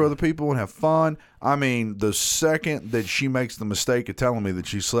screw other people and have fun. I mean, the second that she makes the mistake of telling me that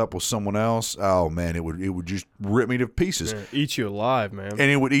she slept with someone else, oh man, it would just rip me to pieces. Yeah, eat you alive, man.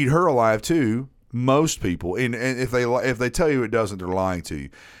 And it would eat her alive too. Most people, and if they tell you it doesn't, they're lying to you.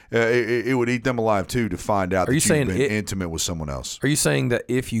 It would eat them alive too to find out that you've been intimate with someone else. Are you saying that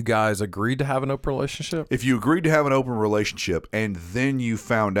if you guys agreed to have an open relationship? If you agreed to have an open relationship and then you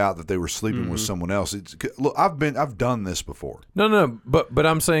found out that they were sleeping with someone else, look, I've done this before. No, but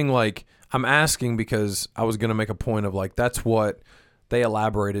I'm saying, like, I'm asking because I was going to make a point of like that's what they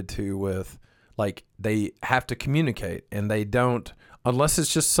elaborated to with, like, they have to communicate and they don't. Unless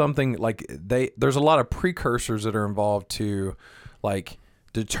it's just something like there's a lot of precursors that are involved to like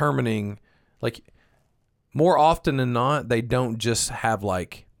determining, like, more often than not, they don't just have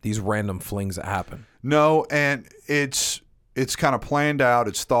like these random flings that happen. No, and it's kind of planned out.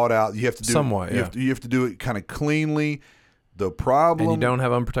 It's thought out. You have to do somewhat. You have to do it kind of cleanly. The problem, and you don't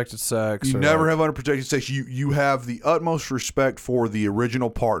have unprotected sex. You never have unprotected sex. You have the utmost respect for the original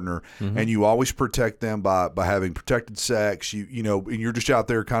partner, and you always protect them by having protected sex. You know, and you're just out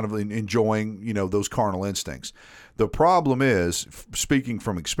there kind of enjoying those carnal instincts. The problem is, speaking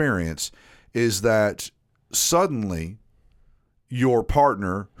from experience, is that suddenly your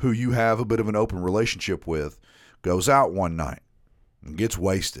partner, who you have a bit of an open relationship with, goes out one night and gets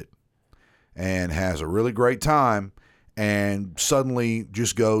wasted and has a really great time. And suddenly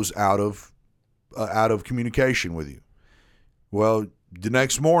just goes out of communication with you. Well, the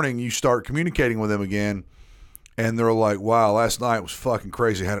next morning you start communicating with them again, and they're like, "Wow, last night was fucking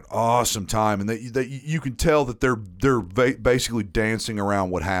crazy. I had an awesome time." And you can tell that they're basically dancing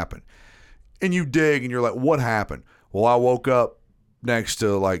around what happened. And you dig, and you're like, "What happened?" Well, I woke up next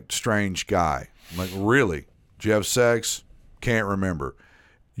to like strange guy. I'm like, "Really? Did you have sex?" Can't remember.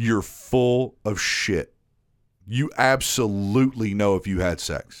 You're full of shit. You absolutely know if you had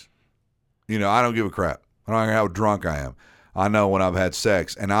sex. I don't give a crap. I don't care how drunk I am. I know when I've had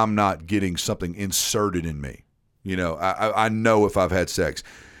sex, and I'm not getting something inserted in me. I know if I've had sex.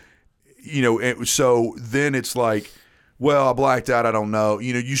 So then it's like, well, I blacked out. I don't know.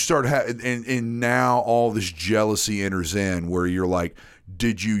 You start and now all this jealousy enters in where you're like,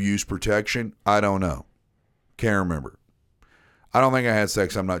 did you use protection? I don't know. Can't remember. I don't think I had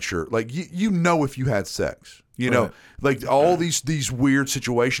sex. I'm not sure. Like, you know if you had sex. You know, like all these weird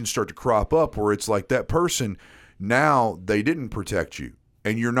situations start to crop up where it's like that person, now they didn't protect you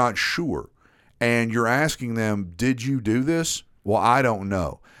and you're not sure. And you're asking them, did you do this? Well, I don't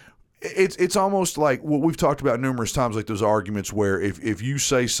know. It's almost like what we've talked about numerous times, like those arguments where if you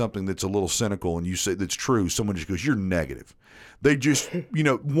say something that's a little cynical and you say that's true, someone just goes, you're negative. They just, you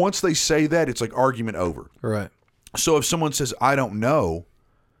know, once they say that, it's like argument over. Right. So if someone says, I don't know,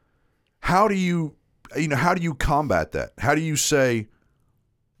 how do you combat that? How do you say,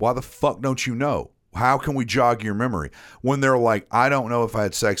 why the fuck don't you know? How can we jog your memory? When they're like, I don't know if I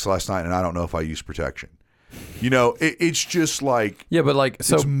had sex last night and I don't know if I used protection. You know, it's just like, yeah, but like,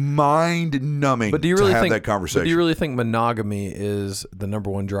 so it's mind numbing but do you really to have think that conversation. But do you really think monogamy is the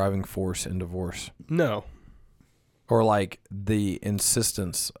number one driving force in divorce? No. Or like the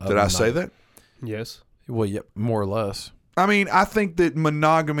insistence of Did I say that? Yes. Well, yeah, more or less. I mean, I think that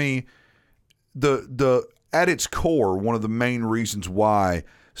monogamy, the at its core, one of the main reasons why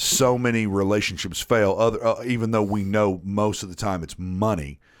so many relationships fail, even though we know most of the time it's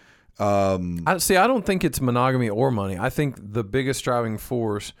money. I don't think it's monogamy or money. I think the biggest driving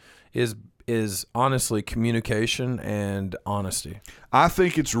force is honestly communication and honesty. I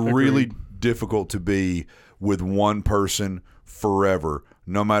think it's really difficult to be with one person forever,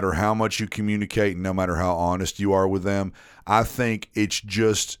 no matter how much you communicate and no matter how honest you are with them. I think it's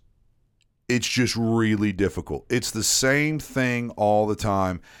just really difficult. It's the same thing all the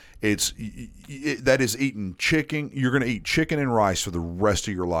time. That is eating chicken. You're going to eat chicken and rice for the rest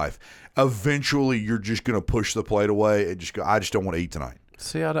of your life. Eventually, you're just going to push the plate away and just go, I just don't want to eat tonight.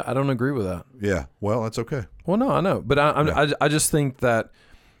 See, I don't agree with that. Yeah, well, that's okay. Well, no, I know. But I just think that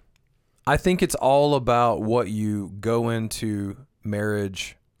I think it's all about what you go into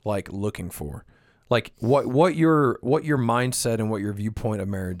marriage like looking for. Like what your mindset and what your viewpoint of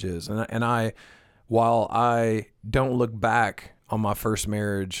marriage is. And while I don't look back on my first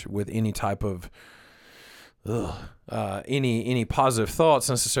marriage with any type of any positive thoughts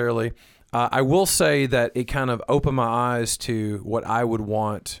necessarily, I will say that it kind of opened my eyes to what I would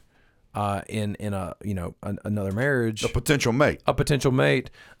want in a another marriage, A potential mate.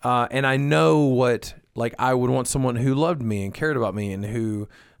 and I know what, like, I would want someone who loved me and cared about me and who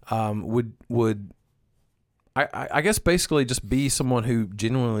would I guess basically just be someone who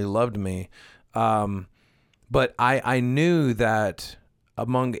genuinely loved me. But I knew that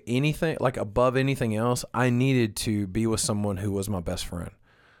among anything, like above anything else, I needed to be with someone who was my best friend,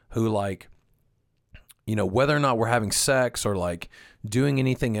 who, like, you know, whether or not we're having sex or like doing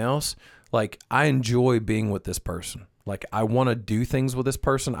anything else, like, I enjoy being with this person. Like, I want to do things with this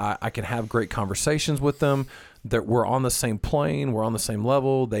person. I can have great conversations with them. That we're on the same plane. We're on the same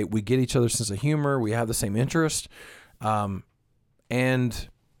level. We get each other's sense of humor. We have the same interest. And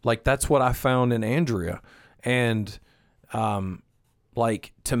like, that's what I found in Andrea. And,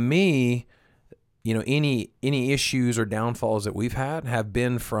 like, to me, you know, any issues or downfalls that we've had have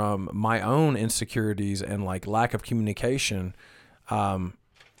been from my own insecurities and like lack of communication.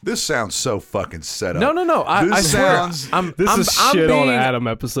 This sounds so fucking set up. No. I swear. This is shit on Adam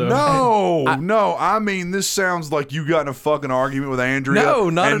episode. No. I mean, this sounds like you got in a fucking argument with Andrea. No,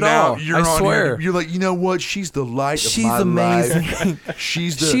 not and at now all. You're I on swear. Here, you're like, you know what? She's the light of my amazing. life.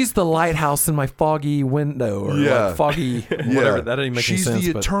 She's the lighthouse in my foggy window, or like foggy whatever. That didn't make any sense.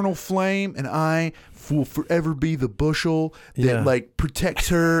 She's the eternal flame, and I will forever be the bushel that Yeah. like protects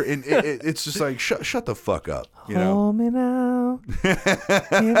her. And it's just like, shut the fuck up. You know? Hold me now.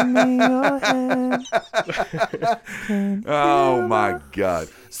 Give me your hand. Oh my God.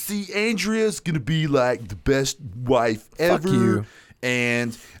 See, Andrea's gonna be like the best wife ever. you.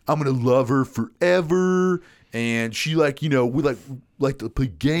 And I'm gonna love her forever. And she, like, you know, we like to play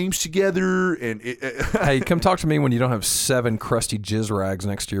games together. And Hey, come talk to me when you don't have 7 crusty jizz rags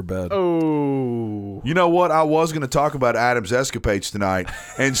next to your bed. Oh. you know what? I was gonna talk about Adam's escapades tonight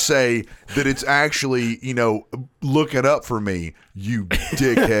and say that it's actually, you know, looking up for me, you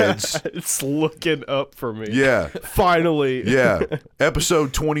dickheads. It's looking up for me. Yeah. Finally. Yeah.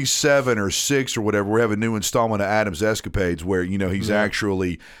 Episode 27 or 6 or whatever, we have a new installment of Adam's escapades where, you know, he's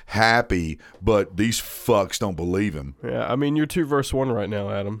actually happy, but these fucks don't believe him. Yeah, I mean, you're 2 versus 1 right now,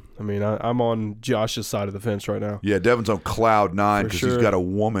 Adam. I mean, I'm on Josh's side of the fence right now. Yeah, Devin's on cloud 9 because he's sure. got a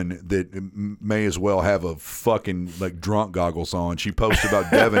woman that may as well have a fucking, like, drunk goggles on. She posts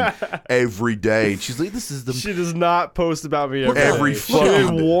about Devin every day. And she's like, this is the... She does not post about me Every day.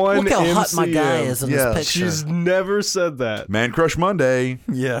 fucking- She one Look how hot my MCM. guy is in Yeah. this picture. She's never said that. Man Crush Monday.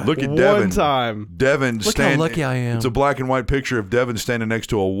 Yeah. Look at One Devin. time. Devin Look how lucky I am. It's a black and white picture of Devin standing next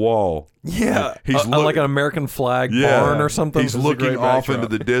to a wall. Yeah. He's like an American flag Yeah. barn or something. He's This is a looking great off backdrop.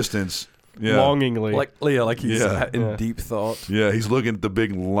 into the distance. longingly. like he's Yeah. in deep thought. Yeah, he's looking at the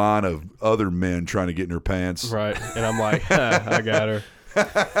big line of other men trying to get in her pants. Right. And I'm like, I got her.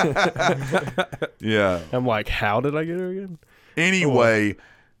 Yeah. I'm like, how did I get her again? Anyway,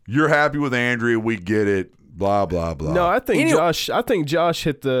 you're happy with Andrea. We get it. Blah, blah, blah. No, I think Josh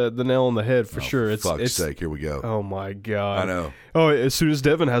hit the nail on the head for sure. For fuck's sake, here we go. Oh my God. I know. Oh, as soon as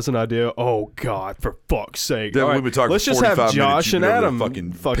Devin has an idea, oh God, for fuck's sake. Devin, All right, we've been talking let's for just 45 have Josh minutes. and You've been over Adam there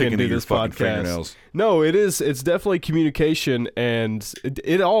fucking picking do at your this fucking podcast. fingernails. No, it's definitely communication, and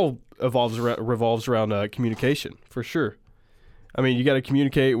it all revolves around communication for sure. I mean, you got to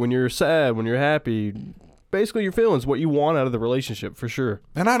communicate when you're sad, when you're happy, basically your feelings, what you want out of the relationship for sure.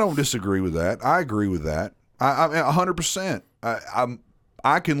 And I don't disagree with that. I agree with that. I 100%.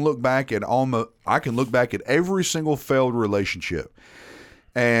 I can look back at every single failed relationship,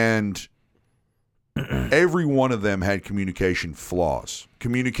 and every one of them had communication flaws,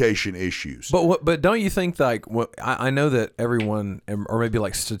 communication issues. But don't you think like I know that everyone, or maybe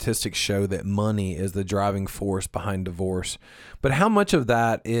like statistics show that money is the driving force behind divorce, but how much of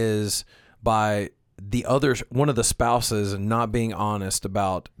that is by one of the spouses not being honest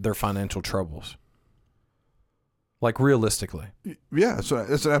about their financial troubles? Like realistically. Yeah, so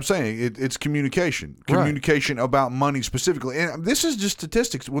that's what I'm saying. It's communication. Communication about money specifically. And this is just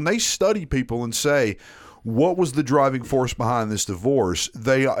statistics. When they study people and say, what was the driving force behind this divorce,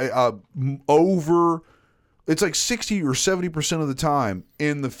 they it's like 60 or 70% of the time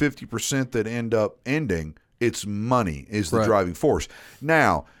in the 50% that end up ending, it's money is the driving force.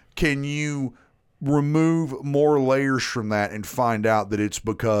 Now, can you remove more layers from that and find out that it's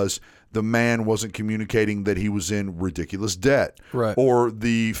because the man wasn't communicating that he was in ridiculous debt, right? Or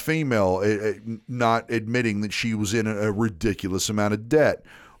the female not admitting that she was in a ridiculous amount of debt,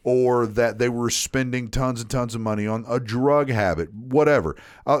 or that they were spending tons and tons of money on a drug habit, whatever.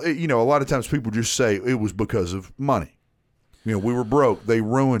 A lot of times people just say it was because of money. We were broke. They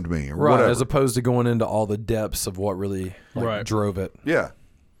ruined me, or whatever. As opposed to going into all the depths of what really drove it. Yeah.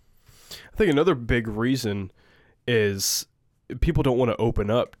 I think another big reason is people don't want to open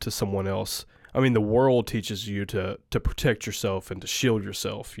up to someone else. I mean, the world teaches you to protect yourself and to shield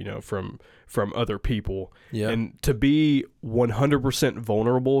yourself, from other people. Yeah. And to be 100%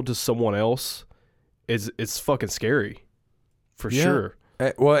 vulnerable to someone else it's fucking scary. For sure.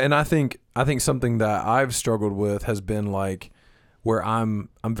 Well, and I think something that I've struggled with has been like where I'm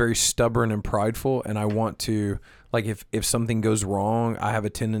very stubborn and prideful, and I want to, like, if something goes wrong, I have a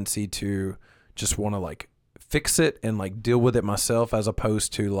tendency to just want to like fix it and like deal with it myself, as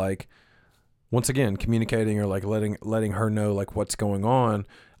opposed to like, once again, communicating or like letting her know like what's going on.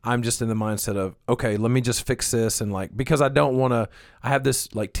 I'm just in the mindset of, okay, let me just fix this, and like, because I have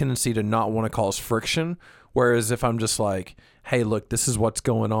this like tendency to not want to cause friction. Whereas if I'm just like, hey, look, this is what's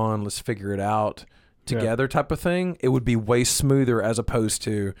going on, let's figure it out together type of thing, it would be way smoother, as opposed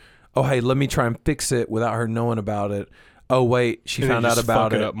to, oh, hey, let me try and fix it without her knowing about it. Oh, wait, she found out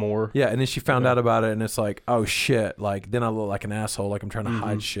about it. Up more. Yeah, and then she found out about it, and it's like, oh, shit. Like, then I look like an asshole, like I'm trying to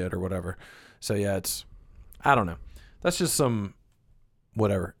hide shit or whatever. So, yeah, I don't know. That's just some,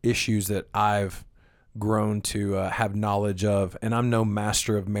 whatever, issues that I've grown to have knowledge of. And I'm no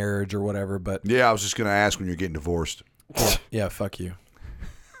master of marriage or whatever, but... Yeah, I was just going to ask when you're getting divorced. Yeah, fuck you.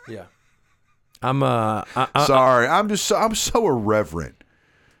 Yeah. Sorry, I'm so irreverent.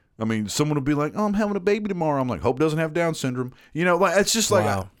 I mean, someone will be like, "Oh, I'm having a baby tomorrow." I'm like, "Hope doesn't have Down syndrome." Like it's just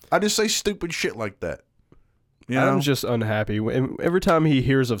like I just say stupid shit like that. I'm just unhappy. Every time he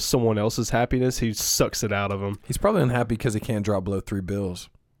hears of someone else's happiness, he sucks it out of him. He's probably unhappy because he can't drop below 3 bills.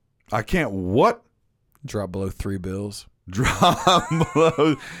 I can't what? Drop below 3 bills. Drop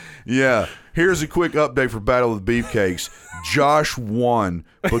below. Yeah. Here's a quick update for Battle of the Beefcakes. Josh won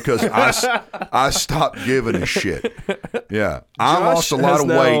because I stopped giving a shit. Yeah. I lost a lot of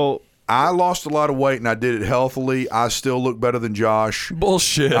weight. I lost a lot of weight and I did it healthily. I still look better than Josh.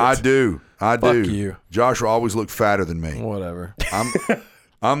 Bullshit. I do. Fuck you. Josh will always look fatter than me. Whatever.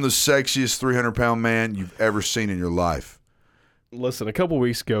 I'm the sexiest 300-pound man you've ever seen in your life. Listen, a couple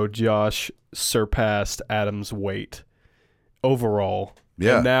weeks ago, Josh surpassed Adam's weight overall.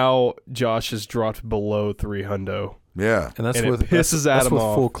 Yeah. And now Josh has dropped below 300. Yeah. And it pisses Adam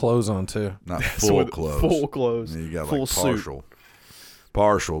off. Full clothes on too. Not full clothes. Full clothes. You got full like partial. Suit.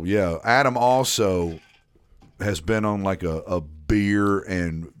 Partial. Yeah. Adam also has been on like a beer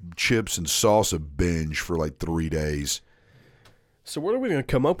and chips and salsa binge for like 3 days. So what are we going to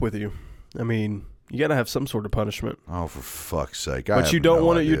come up with you? I mean, You got to have some sort of punishment. Oh, for fuck's sake! But you don't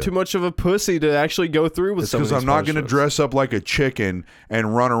want it. You're too much of a pussy to actually go through with some of these because I'm not going to punishments. dress up like a chicken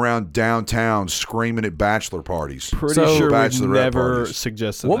and run around downtown screaming at bachelor parties. Pretty So- sure we've Bachelorette never parties.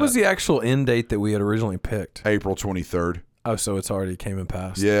 suggested What that. was the actual end date that we had originally picked? April 23rd. Oh, so it's already came and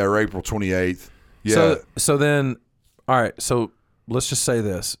passed. Yeah, or April 28th. Yeah. So then, all right. So let's just say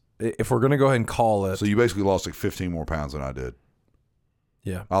this: if we're gonna go ahead and call it, So you basically lost like 15 more pounds than I did.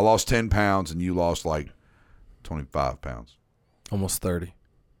 yeah, I lost 10 pounds and you lost like 25 pounds. almost 30.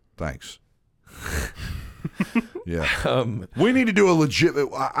 Thanks. Yeah. Um, We need to do a legit.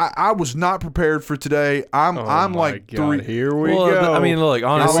 I was not prepared for today. I'm Oh I'm my like God, 3. Here we well, go. I mean, look, I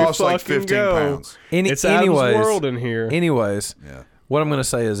honestly, lost like fucking 15 go. pounds. it's Adam's anyways, world in here. anyways, Yeah. what I'm gonna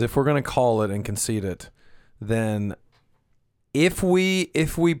say is, if we're gonna call it and concede it, then if we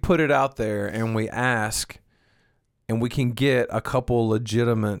put it out there and we ask, and we can get a couple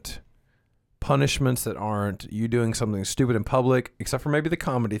legitimate punishments that aren't you doing something stupid in public, except for maybe the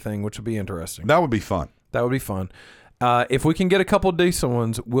comedy thing, which would be interesting. That would be fun. That would be fun. If we can get a couple decent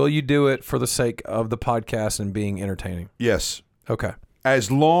ones, will you do it for the sake of the podcast and being entertaining? Yes. Okay. As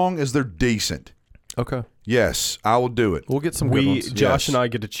long as they're decent. Okay. Yes, I will do it. We'll get some good ones. Josh Yes. and I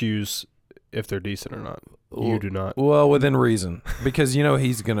get to choose if they're decent or not. You do not. Well, within reason, because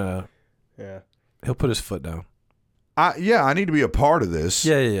he's gonna Yeah. he'll put his foot down. I need to be a part of this.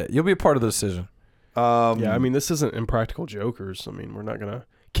 Yeah. You'll be a part of the decision. Yeah, I mean, this isn't Impractical Jokers. I mean, we're not going to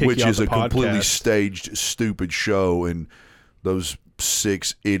kick which you out is the a completely podcast. staged, stupid show, and those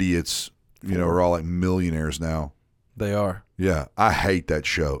 6 idiots, are all like millionaires now. They are. Yeah, I hate that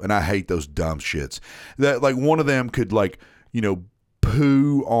show, and I hate those dumb shits. That like one of them could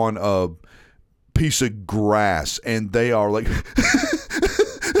poo on a piece of grass, and they are like.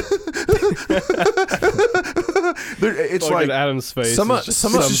 It's Look like at Adam's face. Some- It just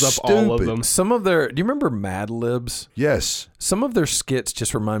some- sums up all of stupid. them. Some of their. Do you remember Mad Libs? yes, Some of their skits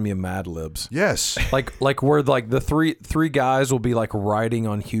just remind me of Mad Libs. yes. Like where like the three guys will be like writing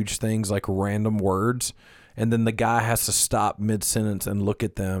on huge things like random words, and then the guy has to stop mid sentence and look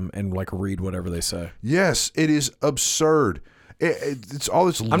at them and like read whatever they say. Yes, it is absurd. It's all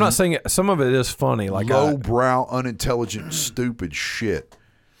this I'm not saying some of it is funny. Like lowbrow, unintelligent, stupid shit.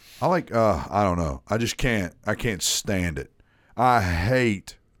 I don't know. I just can't. I can't stand it. I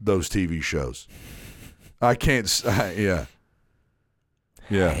hate those TV shows. I can't. Yeah.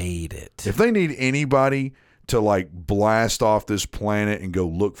 hate it. If they need anybody to like blast off this planet and go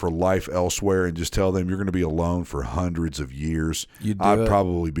look for life elsewhere and just tell them you're going to be alone for hundreds of years, You'd do I'd it?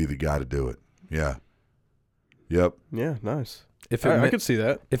 probably be the guy to do it. Yeah. Yep. Yeah, nice. If I it could see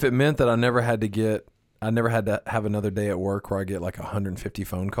that. if it meant that I never had to have another day at work where I get like 150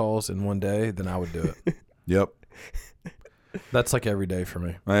 phone calls in one day, then I would do it. Yep. That's like every day for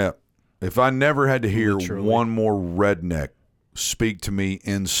me. Yeah. If I never had to hear Literally. one more redneck speak to me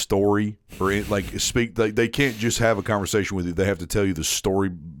in story or speak, they can't just have a conversation with you. They have to tell you the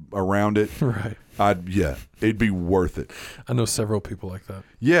story around it. Right. It'd be worth it. I know several people like that.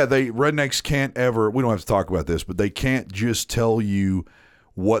 Yeah, rednecks can't ever. We don't have to talk about this, but they can't just tell you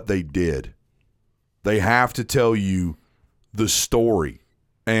what they did. They have to tell you the story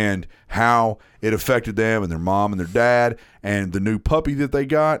and how it affected them and their mom and their dad and the new puppy that they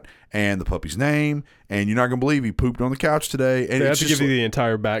got and the puppy's name. And you're not going to believe he pooped on the couch today. And They have it's to just give you the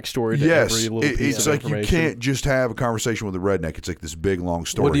entire backstory to yes, every little piece it's of like you information. can't just have a conversation with a redneck. It's like this big long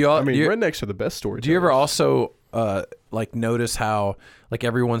story. Well, do you, I mean, do you, rednecks are the best storytellers. do you ever also like notice how like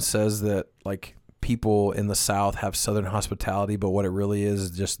everyone says that like people in the South have Southern hospitality, but what it really is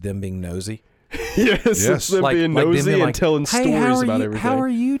just them being nosy? yes, it's them being them nosy being and telling hey, stories how are about you, everything. How are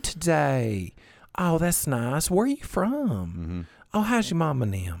you today? Oh, that's nice. Where are you from? Oh, how's your mom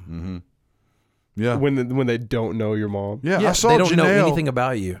and them? yeah, when they don't know your mom. yeah. I saw they don't know Janelle- anything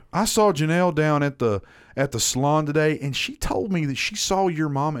about you. I saw Janelle down at the salon today, and she told me that she saw your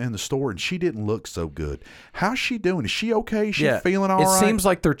mama in the store, and she didn't look so good. How's she doing? Is she okay? Is she feeling all it right? seems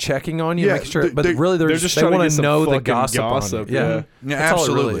like they're checking on you, Yeah, making sure, but they- really they're they just trying to want get to some know the fucking gossip. gossip, on you. yeah. Yeah, That's all it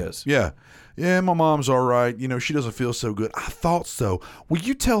absolutely. really is. Yeah, my mom's all right. She doesn't feel so good. I thought so. Will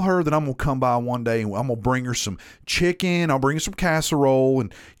you tell her that I'm going to come by one day and I'm going to bring her some chicken. I'll bring her some casserole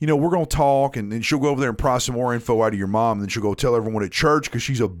and, we're going to talk and then she'll go over there and pry some more info out of your mom and then she'll go tell everyone at church because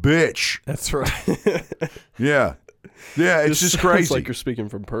she's a bitch. That's right. Yeah. Yeah, it's just Sounds crazy. like you're speaking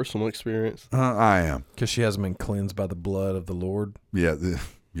from personal experience. I am. Because she hasn't been cleansed by the blood of the Lord. Yeah,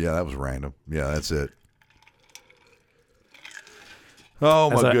 yeah, that was random. Yeah, that's it.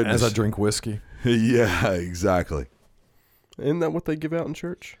 Oh, my goodness. As I drink whiskey. Yeah, exactly. Isn't that what they give out in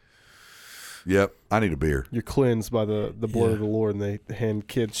church? Yep, I need a beer. You're cleansed by the blood of the Lord, and they hand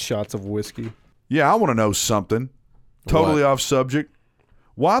kids shots of whiskey. Yeah, I want to know something. Totally off subject.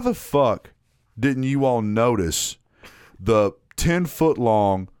 Why the fuck didn't you all notice the 10-foot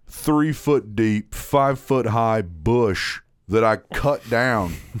long, 3-foot deep, 5-foot high bush that I cut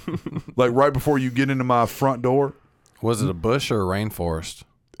down like right before you get into my front door? Was it a bush or a rainforest?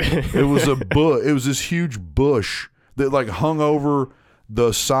 It was a bush. It was this huge bush that like hung over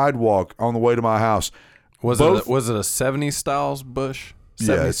the sidewalk on the way to my house. Was it a 70s styles bush?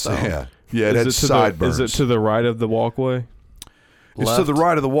 70s style? Yeah, it had sideburns. Is it to the right of the walkway? It's to the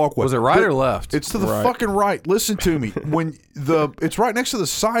right of the walkway. Was it right or left? It's to the fucking right. Listen to me. It's right next to the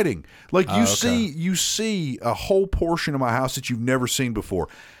siding. Like you see a whole portion of my house that you've never seen before.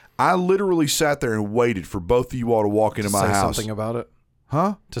 I literally sat there and waited for both of you all to walk into my house. Something about it?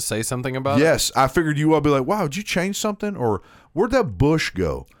 Huh? To say something about it? Yes, I figured you all be like, "Wow, did you change something?" Or "Where'd that bush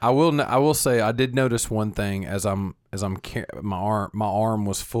go?" I will say I did notice one thing as my arm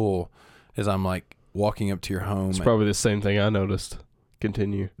was full as I'm like walking up to your home. It's probably the same thing I noticed.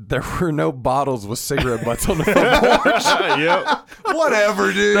 Continue. There were no bottles with cigarette butts on the front porch. Yep.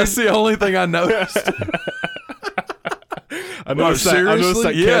 Whatever, dude. That's the only thing I noticed. I noticed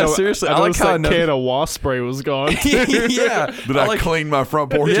that Yeah, seriously. I like how that can of wasp spray was gone. Yeah. Did I clean my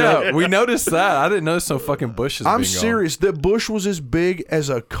front porch up? Yeah, we noticed that. I didn't notice no fucking bushes. I'm being serious. That bush was as big as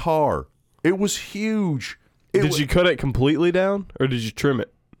a car. It was huge. Did you cut it completely down, or did you trim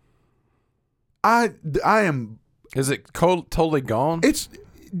it? I am. Is it totally gone?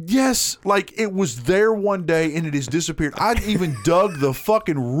 Yes, like it was there one day and it has disappeared. I even dug the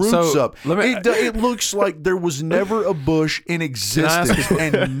fucking roots up. It looks like there was never a bush in existence,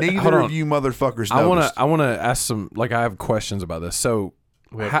 and neither of you motherfuckers noticed. I want to ask some. Like, I have questions about this. So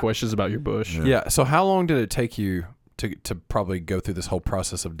We have questions about your bush. Yeah. So how long did it take you to probably go through this whole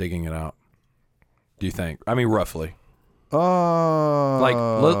process of digging it out? Do you think? I mean, roughly. Like,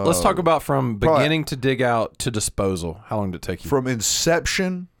 let's talk about from beginning to dig out to disposal. How long did it take you? From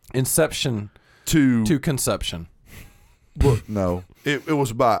inception to conception. Look, no, it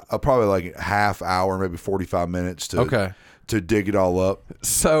was about probably like a half hour, maybe 45 minutes to dig it all up.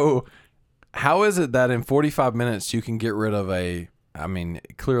 So how is it that in 45 minutes you can get rid of I mean,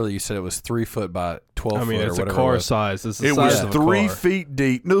 clearly you said it was 3 foot by 12 foot. I mean, or it's a whatever car it was. size. It's the It size was of a 3 car. feet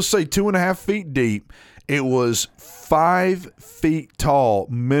deep. No, let's say 2.5 feet deep. It was 5 feet tall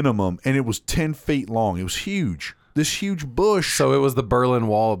minimum, and it was 10 feet long. It was huge. This huge bush. So it was the Berlin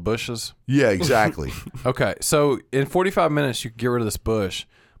Wall of bushes? Yeah, exactly. Okay, so in 45 minutes you could get rid of this bush,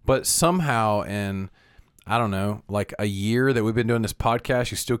 but somehow in, I don't know, like a year that we've been doing this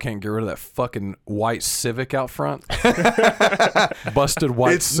podcast, you still can't get rid of that fucking white Civic out front. Busted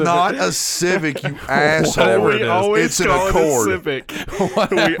white It's Civic. not a Civic, you asshole. Whatever it We is. always It's an call Accord. it a Civic.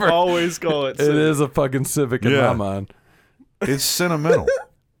 Whatever. We always call it It Civic. is a fucking Civic in Yeah. my mind. It's sentimental.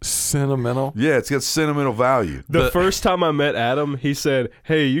 Sentimental. Yeah, it's got sentimental value. The first time I met Adam, he said,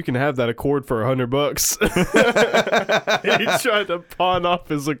 "Hey, you can have that Accord for $100." He tried to pawn off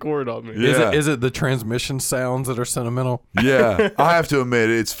his Accord on me. Yeah. Is it the transmission sounds that are sentimental? Yeah, I have to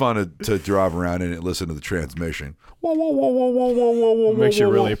admit, it's fun to drive around in it and listen to the transmission. Whoa, whoa, whoa, whoa, whoa, whoa, whoa, whoa, Makes you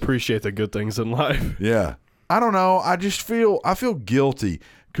whoa, really whoa. appreciate the good things in life. Yeah. I don't know. I feel guilty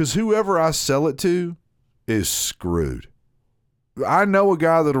because whoever I sell it to is screwed. I know a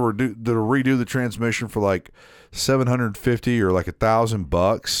guy that'll redo the transmission for like $750 or like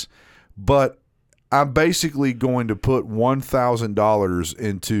 $1,000, but I'm basically going to put $1,000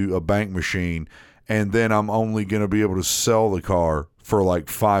 into a bank machine, and then I'm only going to be able to sell the car for like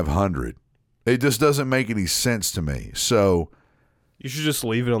 $500. It just doesn't make any sense to me. So You should just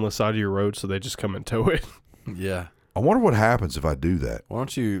leave it on the side of your road so they just come and tow it. Yeah. I wonder what happens if I do that. Why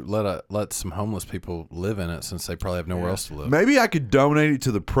don't you let some homeless people live in it since they probably have nowhere else to live? Maybe I could donate it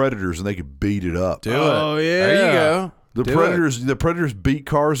to the Predators and they could beat it up. Do Oh, it. yeah. There you go. The Do Predators beat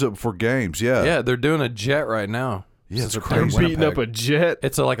cars up for games. Yeah. Yeah, they're doing a jet right now. Yeah, Since it's they're playing crazy. Beating up a jet.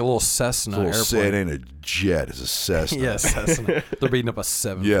 It's like a little Cessna It airplane. ain't a jet. It's a Cessna. Yes, Cessna. They're beating up a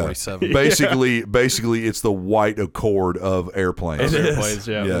Yeah. 747. Basically, it's the white Accord of airplanes. It is. Airplanes,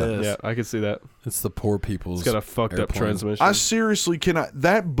 yeah. Yeah. It is. Yeah, I can see that. It's the poor people's. It's got a fucked up airplane. transmission. I seriously cannot.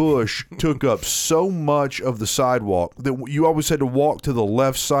 That bush took up so much of the sidewalk that you always had to walk to the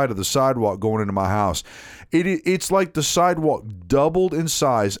left side of the sidewalk going into my house. It's like the sidewalk doubled in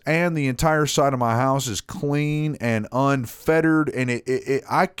size, and the entire side of my house is clean and unfettered. And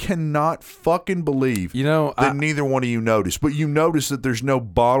I cannot fucking believe that neither one of you noticed. But you noticed that there's no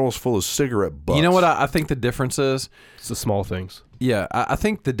bottles full of cigarette butts. You know what I think the difference is? It's the small things. Yeah, I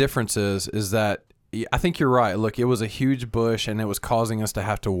think the difference is that I think you're right. Look, it was a huge bush and it was causing us to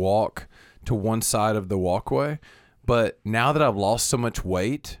have to walk to one side of the walkway. But now that I've lost so much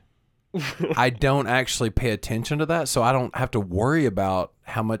weight, I don't actually pay attention to that, so I don't have to worry about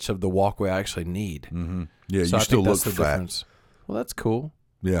how much of the walkway I actually need. Mm-hmm. Yeah, So you I still think look that's the fat. difference. Well, that's cool.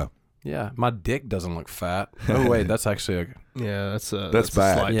 Yeah. Yeah, my dick doesn't look fat. Oh wait, that's actually Yeah, that's That's a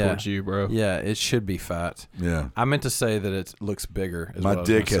bad. slight Yeah. towards you, bro. yeah, it should be fat. Yeah. I meant to say that it looks bigger. Is My what I was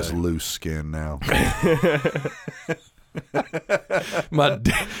dick gonna has say. loose skin now. my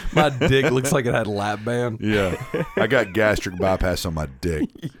dick looks like it had lap band. Yeah. I got gastric bypass on my dick.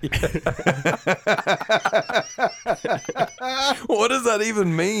 What does that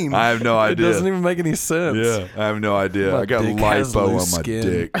even mean? I have no It idea. doesn't even make any sense. Yeah, I have no idea. My I got dick has lipo on loose my skin.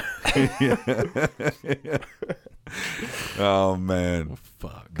 dick. Oh man,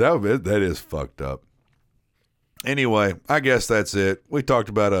 Fuck. that is fucked up. Anyway, I guess that's it. We talked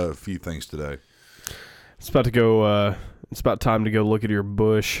about a few things today. It's about to go. It's about time to go look at your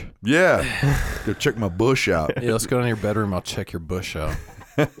bush. Yeah, go check my bush out. Yeah, let's go down to your bedroom. I'll check your bush out.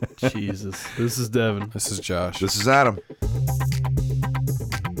 Jesus, this is Devin. This is Josh. This is Adam.